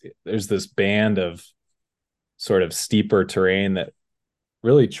is there's this band of sort of steeper terrain that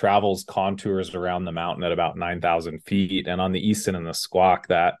really travels contours around the mountain at about 9,000 feet. And on the Easton and the Squawk,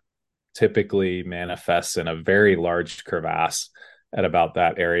 that typically manifests in a very large crevasse at about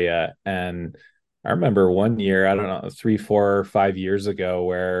that area. And I remember one year, I don't know, 3, 4, 5 years ago,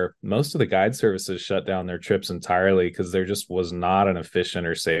 where most of the guide services shut down their trips entirely because there just was not an efficient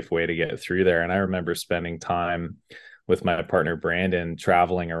or safe way to get through there. And I remember spending time with my partner Brandon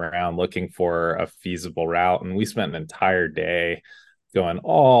traveling around looking for a feasible route. And we spent an entire day going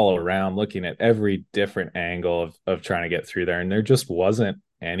all around looking at every different angle of trying to get through there. And there just wasn't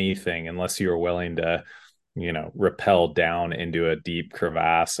anything unless you were willing to, rappel down into a deep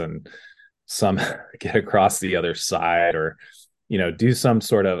crevasse and some get across the other side or, do some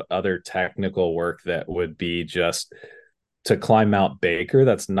sort of other technical work that would be just to climb Mount Baker.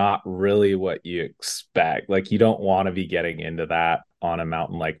 That's not really what you expect. Like you don't want to be getting into that on a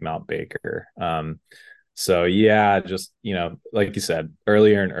mountain like Mount Baker. So yeah, just like you said,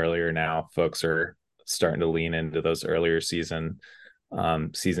 earlier and earlier now, folks are starting to lean into those earlier season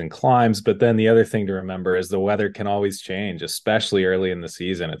climbs. But then the other thing to remember is the weather can always change, especially early in the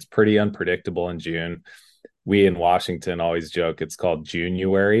season. It's pretty unpredictable in June. We in Washington always joke it's called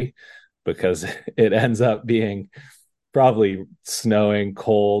January because it ends up being probably snowing,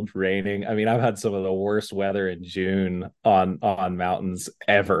 cold, raining. I mean, I've had some of the worst weather in June on mountains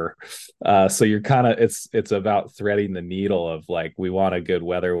ever. So you're kind of it's about threading the needle of like we want a good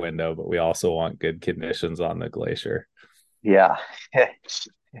weather window, but we also want good conditions on the glacier. Yeah.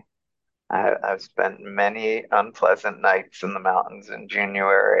 I've spent many unpleasant nights in the mountains in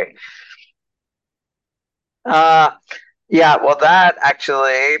January. Uh, Yeah, well, that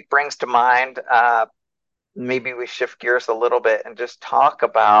actually brings to mind maybe we shift gears a little bit and just talk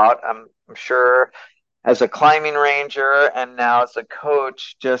about, I'm sure as a climbing ranger and now as a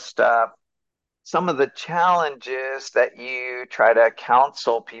coach, just some of the challenges that you try to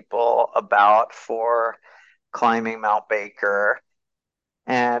counsel people about for climbing Mount Baker.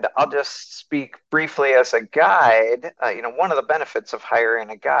 And I'll just speak briefly as a guide. One of the benefits of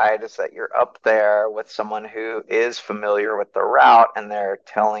hiring a guide is that you're up there with someone who is familiar with the route and they're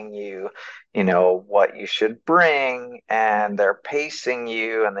telling you, what you should bring and they're pacing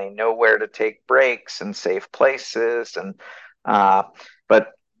you and they know where to take breaks and safe places. Uh,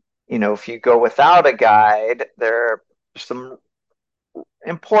 but, if you go without a guide, there are some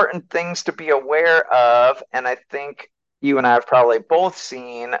important things to be aware of. And I think you and I have probably both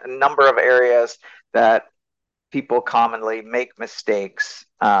seen a number of areas that people commonly make mistakes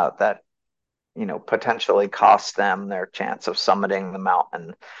that, potentially cost them their chance of summiting the mountain.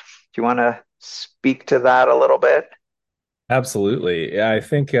 Do you want to speak to that a little bit? Absolutely. Yeah, I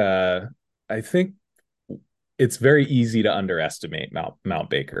think it's very easy to underestimate Mount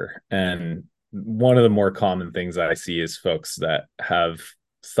Baker. And one of the more common things I see is folks that have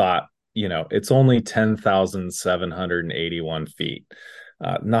thought, it's only 10,781 feet,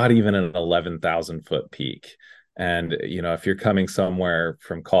 not even an 11,000-foot peak. And, if you're coming somewhere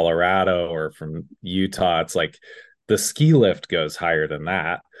from Colorado or from Utah, it's like the ski lift goes higher than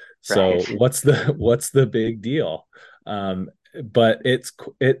that. So Right. what's the big deal? But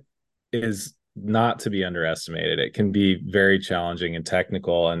it is not to be underestimated. It can be very challenging and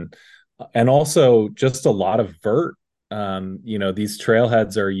technical, and also just a lot of vert. These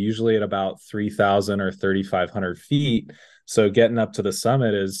trailheads are usually at about 3,000 or 3,500 feet. So getting up to the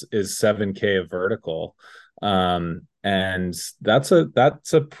summit is 7K of vertical. And that's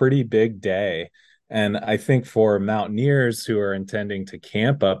a pretty big day. And I think for mountaineers who are intending to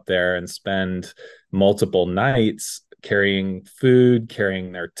camp up there and spend multiple nights carrying food,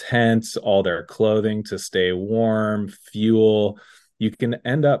 carrying their tents, all their clothing to stay warm, fuel, you can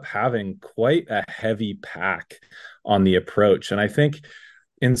end up having quite a heavy pack on the approach. And I think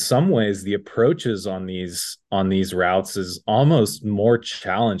in some ways the approaches on these routes is almost more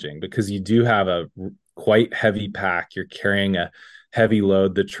challenging because you do have a quite heavy pack. You're carrying a heavy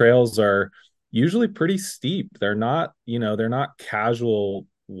load. The trails are usually pretty steep. They're not casual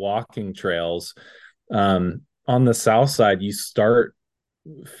walking trails. On the south side, you start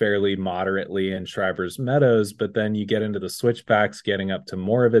fairly moderately in Shriver's Meadows, but then you get into the switchbacks, getting up to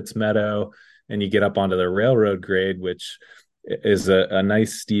more of its meadow, and you get up onto the railroad grade, which is a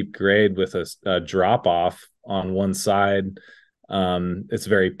nice steep grade with a drop off on one side. It's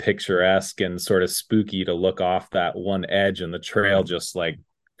very picturesque and sort of spooky to look off that one edge, and the trail just like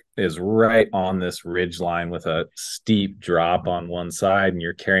is right on this ridge line with a steep drop on one side, and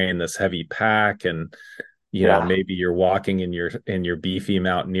you're carrying this heavy pack, and Yeah. maybe you're walking in your beefy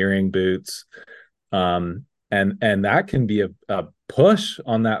mountaineering boots. And that can be a push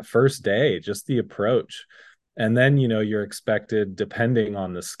on that first day, just the approach. And then you're expected, depending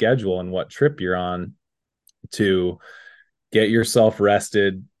on the schedule and what trip you're on, to get yourself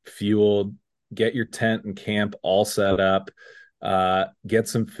rested, fueled, get your tent and camp all set up, get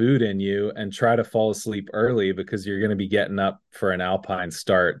some food in you, and try to fall asleep early because you're going to be getting up for an alpine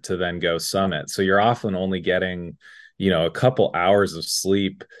start to then go summit. So you're often only getting, a couple hours of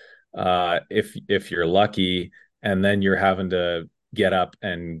sleep, if you're lucky, and then you're having to get up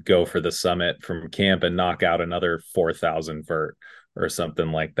and go for the summit from camp and knock out another 4,000 vert or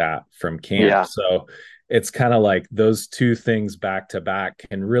something like that from camp. Yeah. So it's kind of like those two things back to back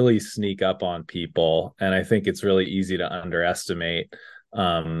can really sneak up on people. And I think it's really easy to underestimate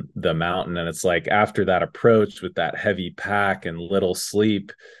the mountain. And it's like after that approach with that heavy pack and little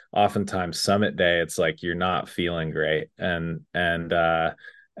sleep, oftentimes summit day, it's like you're not feeling great. And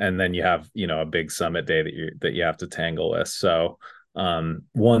then you have, a big summit day that you have to tangle with. So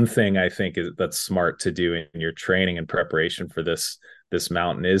one thing I think is that's smart to do in your training and preparation for this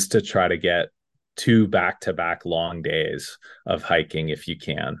mountain is to try to get two back-to-back long days of hiking if you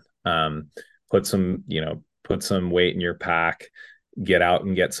can. Put some weight in your pack, get out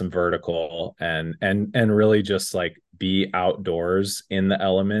and get some vertical, and really just like be outdoors in the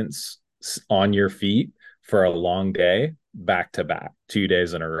elements on your feet for a long day, back to back, 2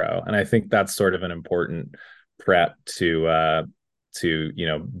 days in a row. And I think that's sort of an important prep to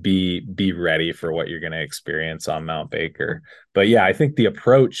be ready for what you're going to experience on Mount Baker. But yeah, I think the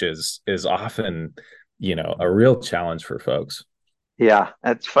approach is often a real challenge for folks. Yeah.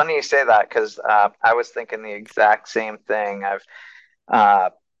 It's funny you say that because I was thinking the exact same thing. Uh,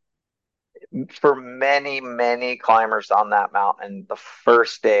 For many, many climbers on that mountain, the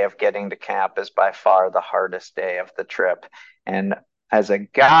first day of getting to camp is by far the hardest day of the trip. And as a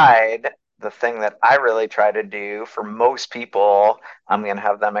guide, the thing that I really try to do for most people, I'm going to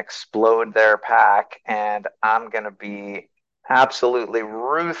have them explode their pack and I'm going to be absolutely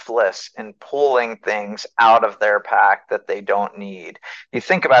ruthless in pulling things out of their pack that they don't need. You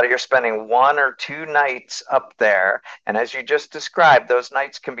think about it, you're spending 1 or 2 nights up there. And as you just described, those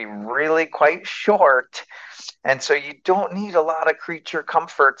nights can be really quite short. And so you don't need a lot of creature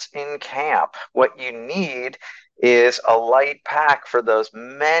comforts in camp. What you need is a light pack for those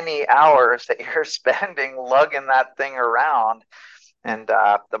many hours that you're spending lugging that thing around. And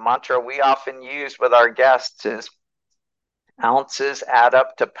the mantra we often use with our guests is ounces add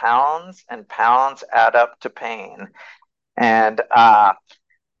up to pounds and pounds add up to pain. And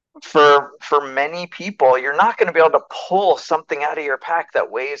for many people, you're not going to be able to pull something out of your pack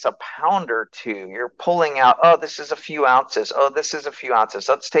that weighs a pound or two. You're pulling out, oh, this is a few ounces. Oh, this is a few ounces.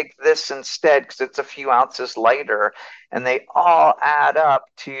 Let's take this instead because it's a few ounces lighter. And they all add up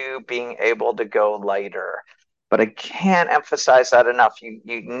to being able to go lighter. But I can't emphasize that enough. You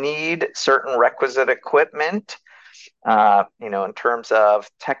need certain requisite equipment, in terms of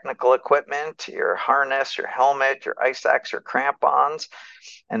technical equipment, your harness, your helmet, your ice axe, your crampons.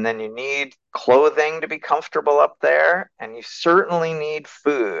 And then you need clothing to be comfortable up there. And you certainly need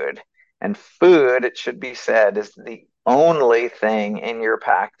food. And food, it should be said, is the only thing in your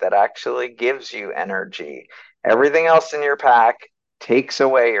pack that actually gives you energy. Everything else in your pack takes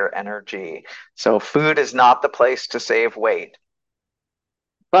away your energy. So food is not the place to save weight.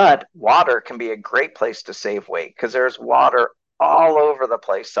 But water can be a great place to save weight because there's water all over the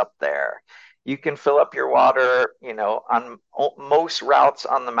place up there. You can fill up your water, on most routes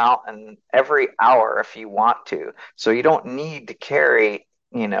on the mountain every hour if you want to. So you don't need to carry,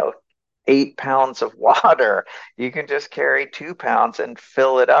 8 pounds of water. You can just carry 2 pounds and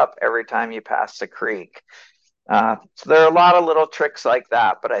fill it up every time you pass a creek. So there are a lot of little tricks like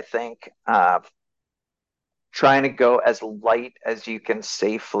that, but I think trying to go as light as you can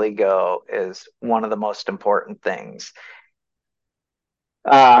safely go is one of the most important things.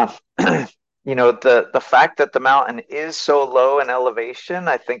 Uh, the fact that the mountain is so low in elevation,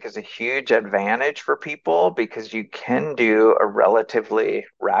 I think, is a huge advantage for people because you can do a relatively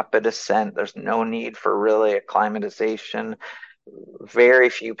rapid ascent. There's no need for really acclimatization. Very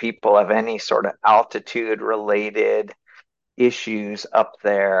few people have any sort of altitude related issues up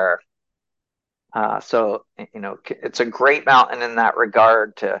there. So, it's a great mountain in that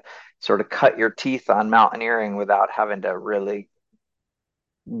regard to sort of cut your teeth on mountaineering without having to really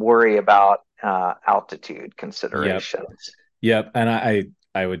worry about altitude Yep. considerations. Yep. And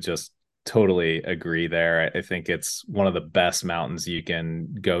I would just totally agree there. I think it's one of the best mountains you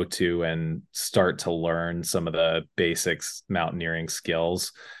can go to and start to learn some of the basics mountaineering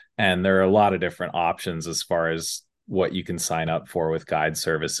skills. And there are a lot of different options as far as what you can sign up for with guide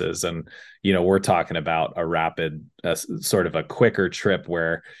services. And, we're talking about a rapid, sort of a quicker trip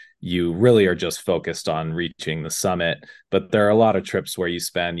where you really are just focused on reaching the summit. But there are a lot of trips where you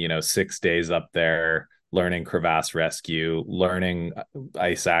spend, 6 days up there learning crevasse rescue, learning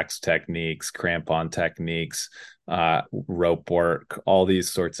ice axe techniques, crampon techniques, rope work, all these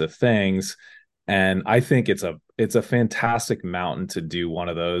sorts of things. And I think it's a fantastic mountain to do one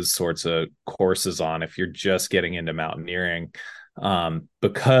of those sorts of courses on if you're just getting into mountaineering,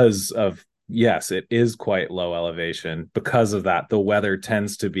 because of, yes, it is quite low elevation. Because of that, the weather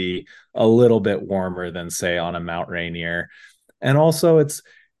tends to be a little bit warmer than, say, on a Mount Rainier. And also it's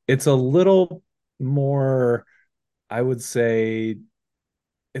a little more, I would say,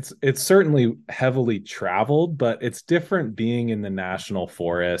 it's certainly heavily traveled, but it's different being in the national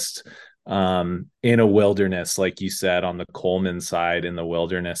forest, in a wilderness, like you said, on the Coleman side in the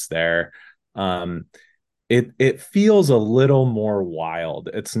wilderness there. um it feels a little more wild.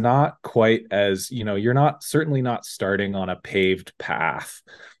 It's not quite as, you're not, certainly not starting on a paved path,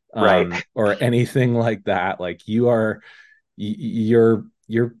 Right. or anything like that. Like you're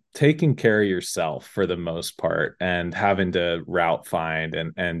taking care of yourself for the most part and having to route find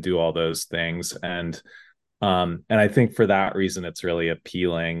and do all those things. And I think for that reason it's really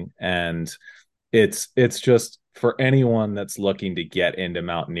appealing. And it's just for anyone that's looking to get into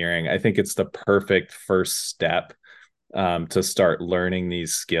mountaineering, I think it's the perfect first step, to start learning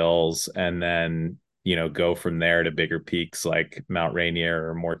these skills, and then, go from there to bigger peaks like Mount Rainier,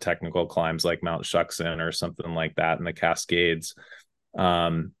 or more technical climbs like Mount Shuckson or something like that in the Cascades.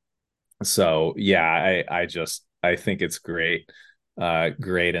 So yeah, I think it's great,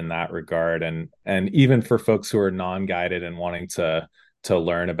 great in that regard. And even for folks who are non-guided and wanting to to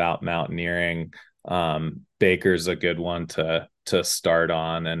learn about mountaineering, Baker's a good one to start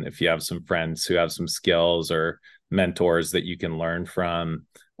on. And if you have some friends who have some skills or mentors that you can learn from,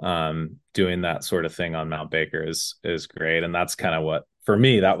 doing that sort of thing on Mount Baker is great. And that's kind of what, for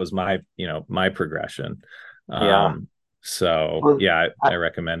me, that was my, my progression. Yeah. So Well, yeah, I, I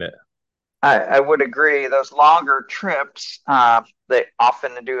recommend it. I would agree. Those longer trips, they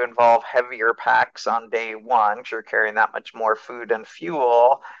often do involve heavier packs on day one because you're carrying that much more food and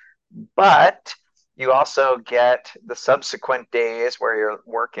fuel. But you also get the subsequent days where you're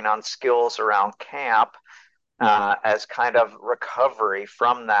working on skills around camp as kind of recovery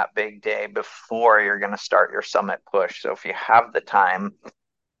from that big day before you're going to start your summit push. So if you have the time,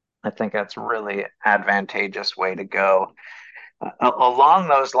 I think that's really advantageous way to go. Along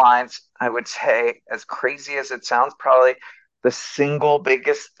those lines, I would say, as crazy as it sounds, probably the single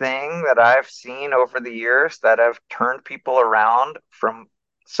biggest thing that I've seen over the years that have turned people around from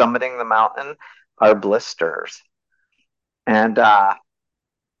summiting the mountain are blisters. And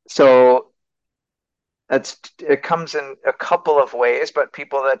so it comes in a couple of ways, but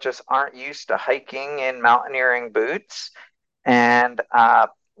people that just aren't used to hiking in mountaineering boots and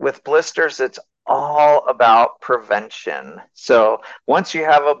with blisters, it's all about prevention. So once you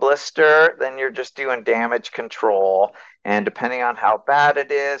have a blister, then you're just doing damage control. And depending on how bad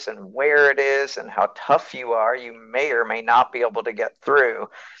it is and where it is and how tough you are, you may or may not be able to get through.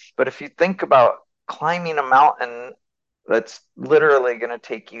 But if you think about climbing a mountain that's literally going to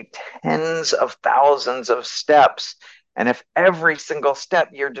take you tens of thousands of steps. And if every single step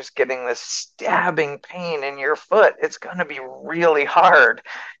you're just getting this stabbing pain in your foot, it's going to be really hard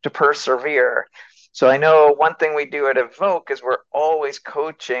to persevere. So I know one thing we do at Evoke is we're always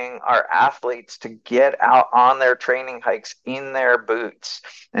coaching our athletes to get out on their training hikes in their boots.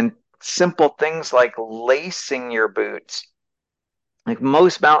 And simple things like lacing your boots, like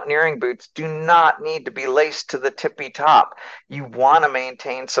most mountaineering boots do not need to be laced to the tippy top. You want to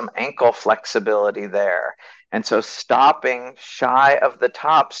maintain some ankle flexibility there. And so stopping shy of the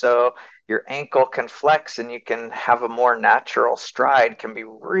top so your ankle can flex and you can have a more natural stride can be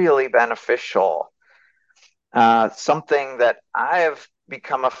really beneficial. Something that I've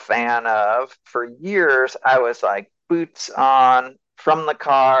become a fan of for years, I was like boots on from the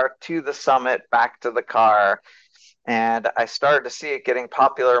car to the summit, back to the car, and I started to see it getting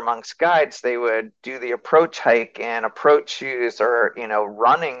popular amongst guides. They would do the approach hike in approach shoes or,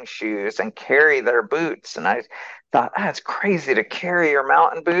 running shoes and carry their boots. And I thought, it's crazy to carry your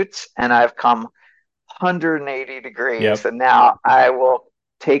mountain boots. And I've come 180 degrees. Yep. And now I will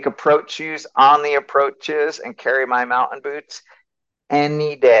take approach shoes on the approaches and carry my mountain boots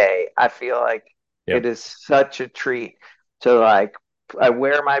any day. I feel like it Yep. is such a treat to like I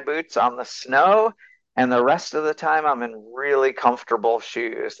wear my boots on the snow and the rest of the time I'm in really comfortable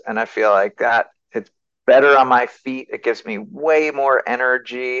shoes and I feel like that it's better on my feet. It gives me way more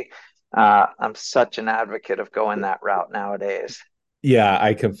energy. I'm such an advocate of going that route nowadays. Yeah,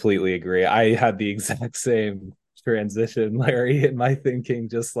 I completely agree. I had the exact same transition, Larry, in my thinking,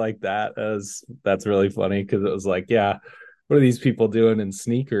 just like that. As that's really funny because it was like, yeah, what are these people doing in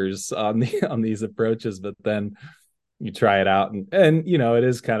sneakers on on these approaches? But then you try it out, and it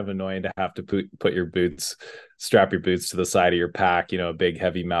is kind of annoying to have to put your boots, strap your boots to the side of your pack. A big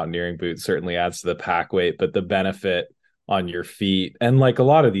heavy mountaineering boot certainly adds to the pack weight, but the benefit on your feet, and like a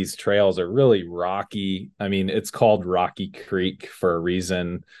lot of these trails are really rocky. I mean, it's called Rocky Creek for a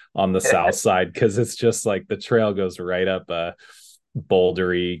reason on the south side because it's just like the trail goes right up a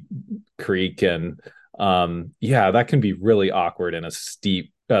bouldery creek, and yeah, that can be really awkward in a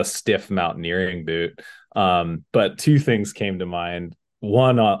stiff mountaineering boot. But two things came to mind.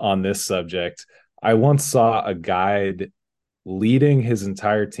 One on this subject, I once saw a guide leading his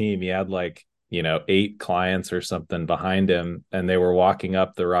entire team. He had like, 8 clients or something behind him, and they were walking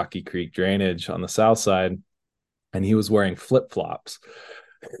up the Rocky Creek drainage on the south side, and he was wearing flip flops.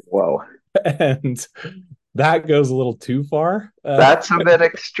 Whoa. And that goes a little too far. That's a bit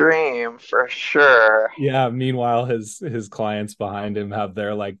extreme for sure. Yeah. Meanwhile, his clients behind him have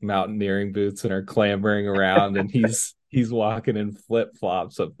their like mountaineering boots and are clambering around, and he's walking in flip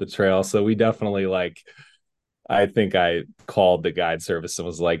flops up the trail. So we definitely like. I think I called the guide service and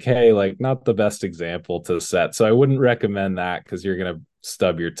was like, "Hey, like not the best example to set." So I wouldn't recommend that because you're gonna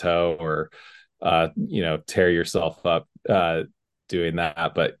stub your toe or, tear yourself up doing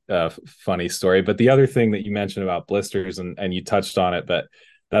that. But funny story. But the other thing that you mentioned about blisters, and you touched on it, but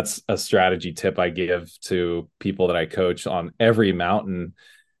that's a strategy tip I give to people that I coach on every mountain.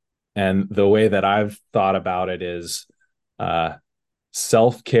 And the way that I've thought about it is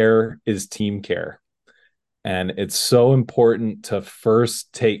self care is team care. And it's so important to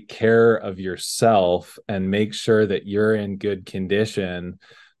first take care of yourself and make sure that you're in good condition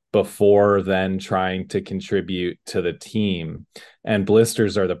before then trying to contribute to the team. And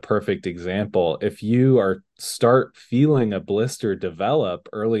blisters are the perfect example. If you are start feeling a blister develop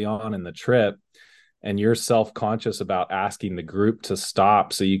early on in the trip and you're self-conscious about asking the group to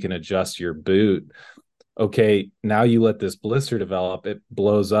stop so you can adjust your boot, okay, now you let this blister develop, it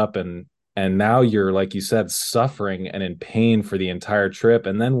blows up, and now you're, like you said, suffering and in pain for the entire trip.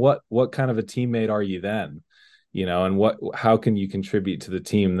 And then what kind of a teammate are you then? And how can you contribute to the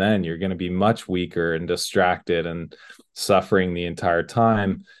team then? You're going to be much weaker and distracted and suffering the entire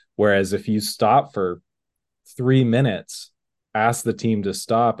time. Whereas if you stop for 3 minutes, ask the team to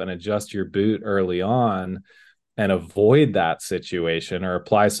stop and adjust your boot early on and avoid that situation, or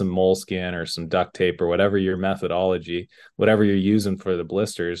apply some moleskin or some duct tape or whatever your methodology, whatever you're using for the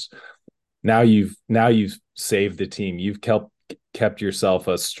blisters. Now you've saved the team. You've kept yourself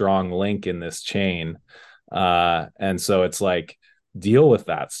a strong link in this chain. And so it's like, deal with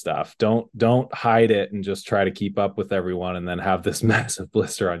that stuff. Don't hide it and just try to keep up with everyone and then have this massive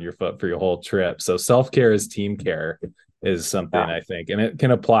blister on your foot for your whole trip. So self-care is team care is something, Yeah. I think, and it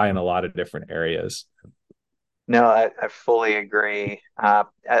can apply in a lot of different areas. No, I fully agree.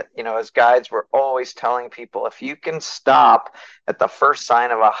 As guides, we're always telling people if you can stop at the first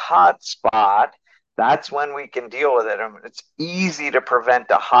sign of a hot spot, that's when we can deal with it. And it's easy to prevent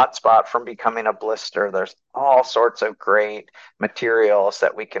a hot spot from becoming a blister. There's all sorts of great materials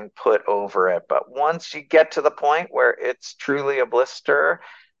that we can put over it. But once you get to the point where it's truly a blister,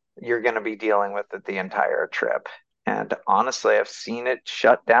 you're going to be dealing with it the entire trip. And honestly, I've seen it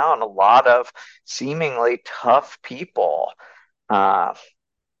shut down a lot of seemingly tough people. Uh,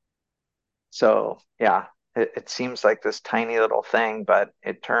 yeah, it seems like this tiny little thing, but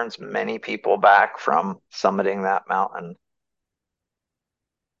it turns many people back from summiting that mountain.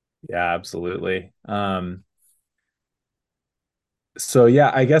 Yeah, absolutely. So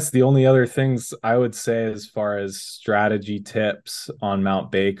yeah, I guess the only other things I would say as far as strategy tips on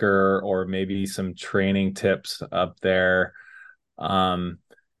Mount Baker, or maybe some training tips up there, um,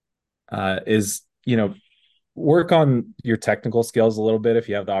 is, work on your technical skills a little bit if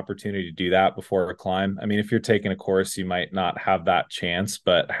you have the opportunity to do that before a climb. I mean, if you're taking a course, you might not have that chance,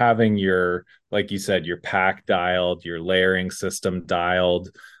 but having your, like you said, your pack dialed, your layering system dialed,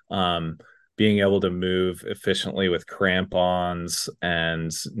 um, being able to move efficiently with crampons and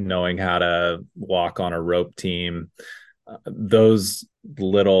knowing how to walk on a rope team, those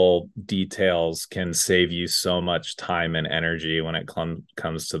little details can save you so much time and energy when it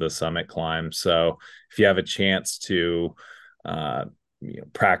comes to the summit climb. So if you have a chance to uh,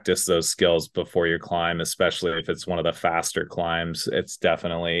 practice those skills before your climb, especially if it's one of the faster climbs, it's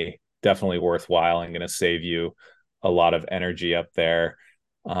definitely worthwhile and going to save you a lot of energy up there.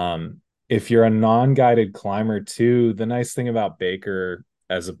 If you're a non-guided climber too, the nice thing about Baker,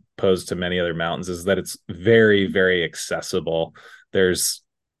 as opposed to many other mountains, is that it's very, very accessible. There's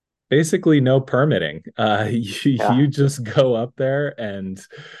basically no permitting. Yeah. You just go up there and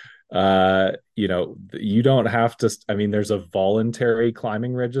you don't have to. I mean, there's a voluntary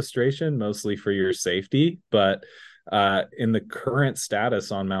climbing registration, mostly for your safety, but in the current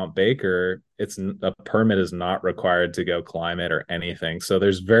status on Mount Baker, it's a permit is not required to go climb it or anything. So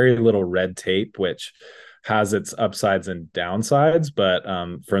there's very little red tape, which has its upsides and downsides. But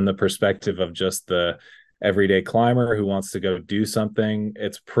from the perspective of just the everyday climber who wants to go do something,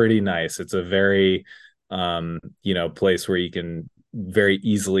 it's pretty nice. It's a very place where you can very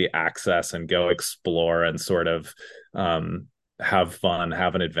easily access and go explore and sort of have fun,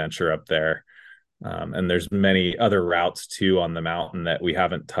 have an adventure up there. And there's many other routes too on the mountain that we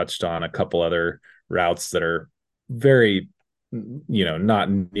haven't touched on. A couple other routes that are very, not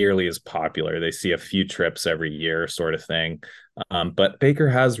nearly as popular. They see a few trips every year, sort of thing. But Baker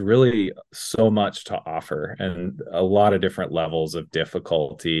has really so much to offer and a lot of different levels of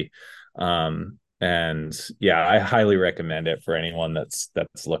difficulty. And yeah, I highly recommend it for anyone that's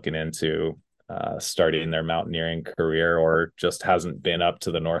looking into starting their mountaineering career or just hasn't been up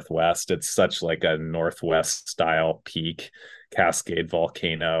to the Northwest. It's such like a Northwest style peak, Cascade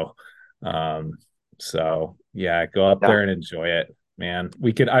volcano. Um, so yeah, go up Yeah. there and enjoy it, man.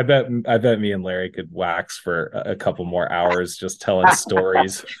 I bet me and Larry could wax for a couple more hours just telling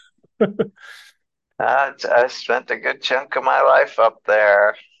stories. I spent a good chunk of my life up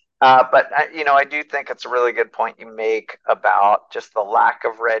there. I do think it's a really good point you make about just the lack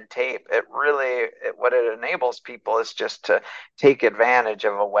of red tape. What it enables people is just to take advantage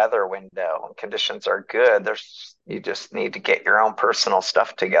of a weather window. When conditions are good, you just need to get your own personal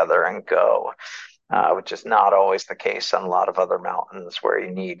stuff together and go. which is not always the case on a lot of other mountains where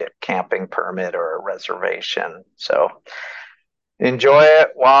you need a camping permit or a reservation. So enjoy it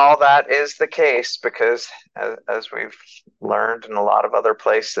while that is the case, because as we've learned in a lot of other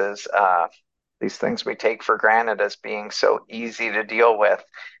places, these things we take for granted as being so easy to deal with,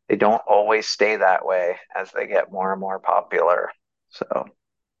 they don't always stay that way as they get more and more popular. So,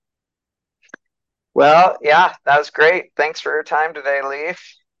 well, yeah, that was great. Thanks for your time today,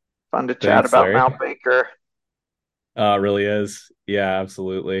 Leif. Fun to chat Thanks, about Larry. Mount Baker. It really is. Yeah,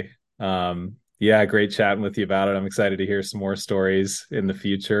 absolutely. Yeah, great chatting with you about it. I'm excited to hear some more stories in the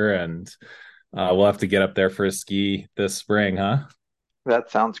future, and we'll have to get up there for a ski this spring, huh?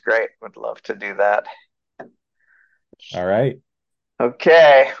 That sounds great. Would love to do that. All right.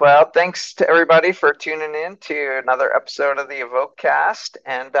 Okay, well, thanks to everybody for tuning in to another episode of the Evoke Cast,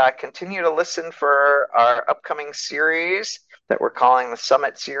 and continue to listen for our upcoming series that we're calling the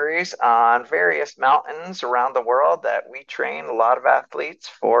Summit Series on various mountains around the world that we train a lot of athletes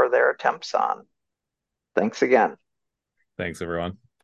for their attempts on. Thanks again. Thanks, everyone.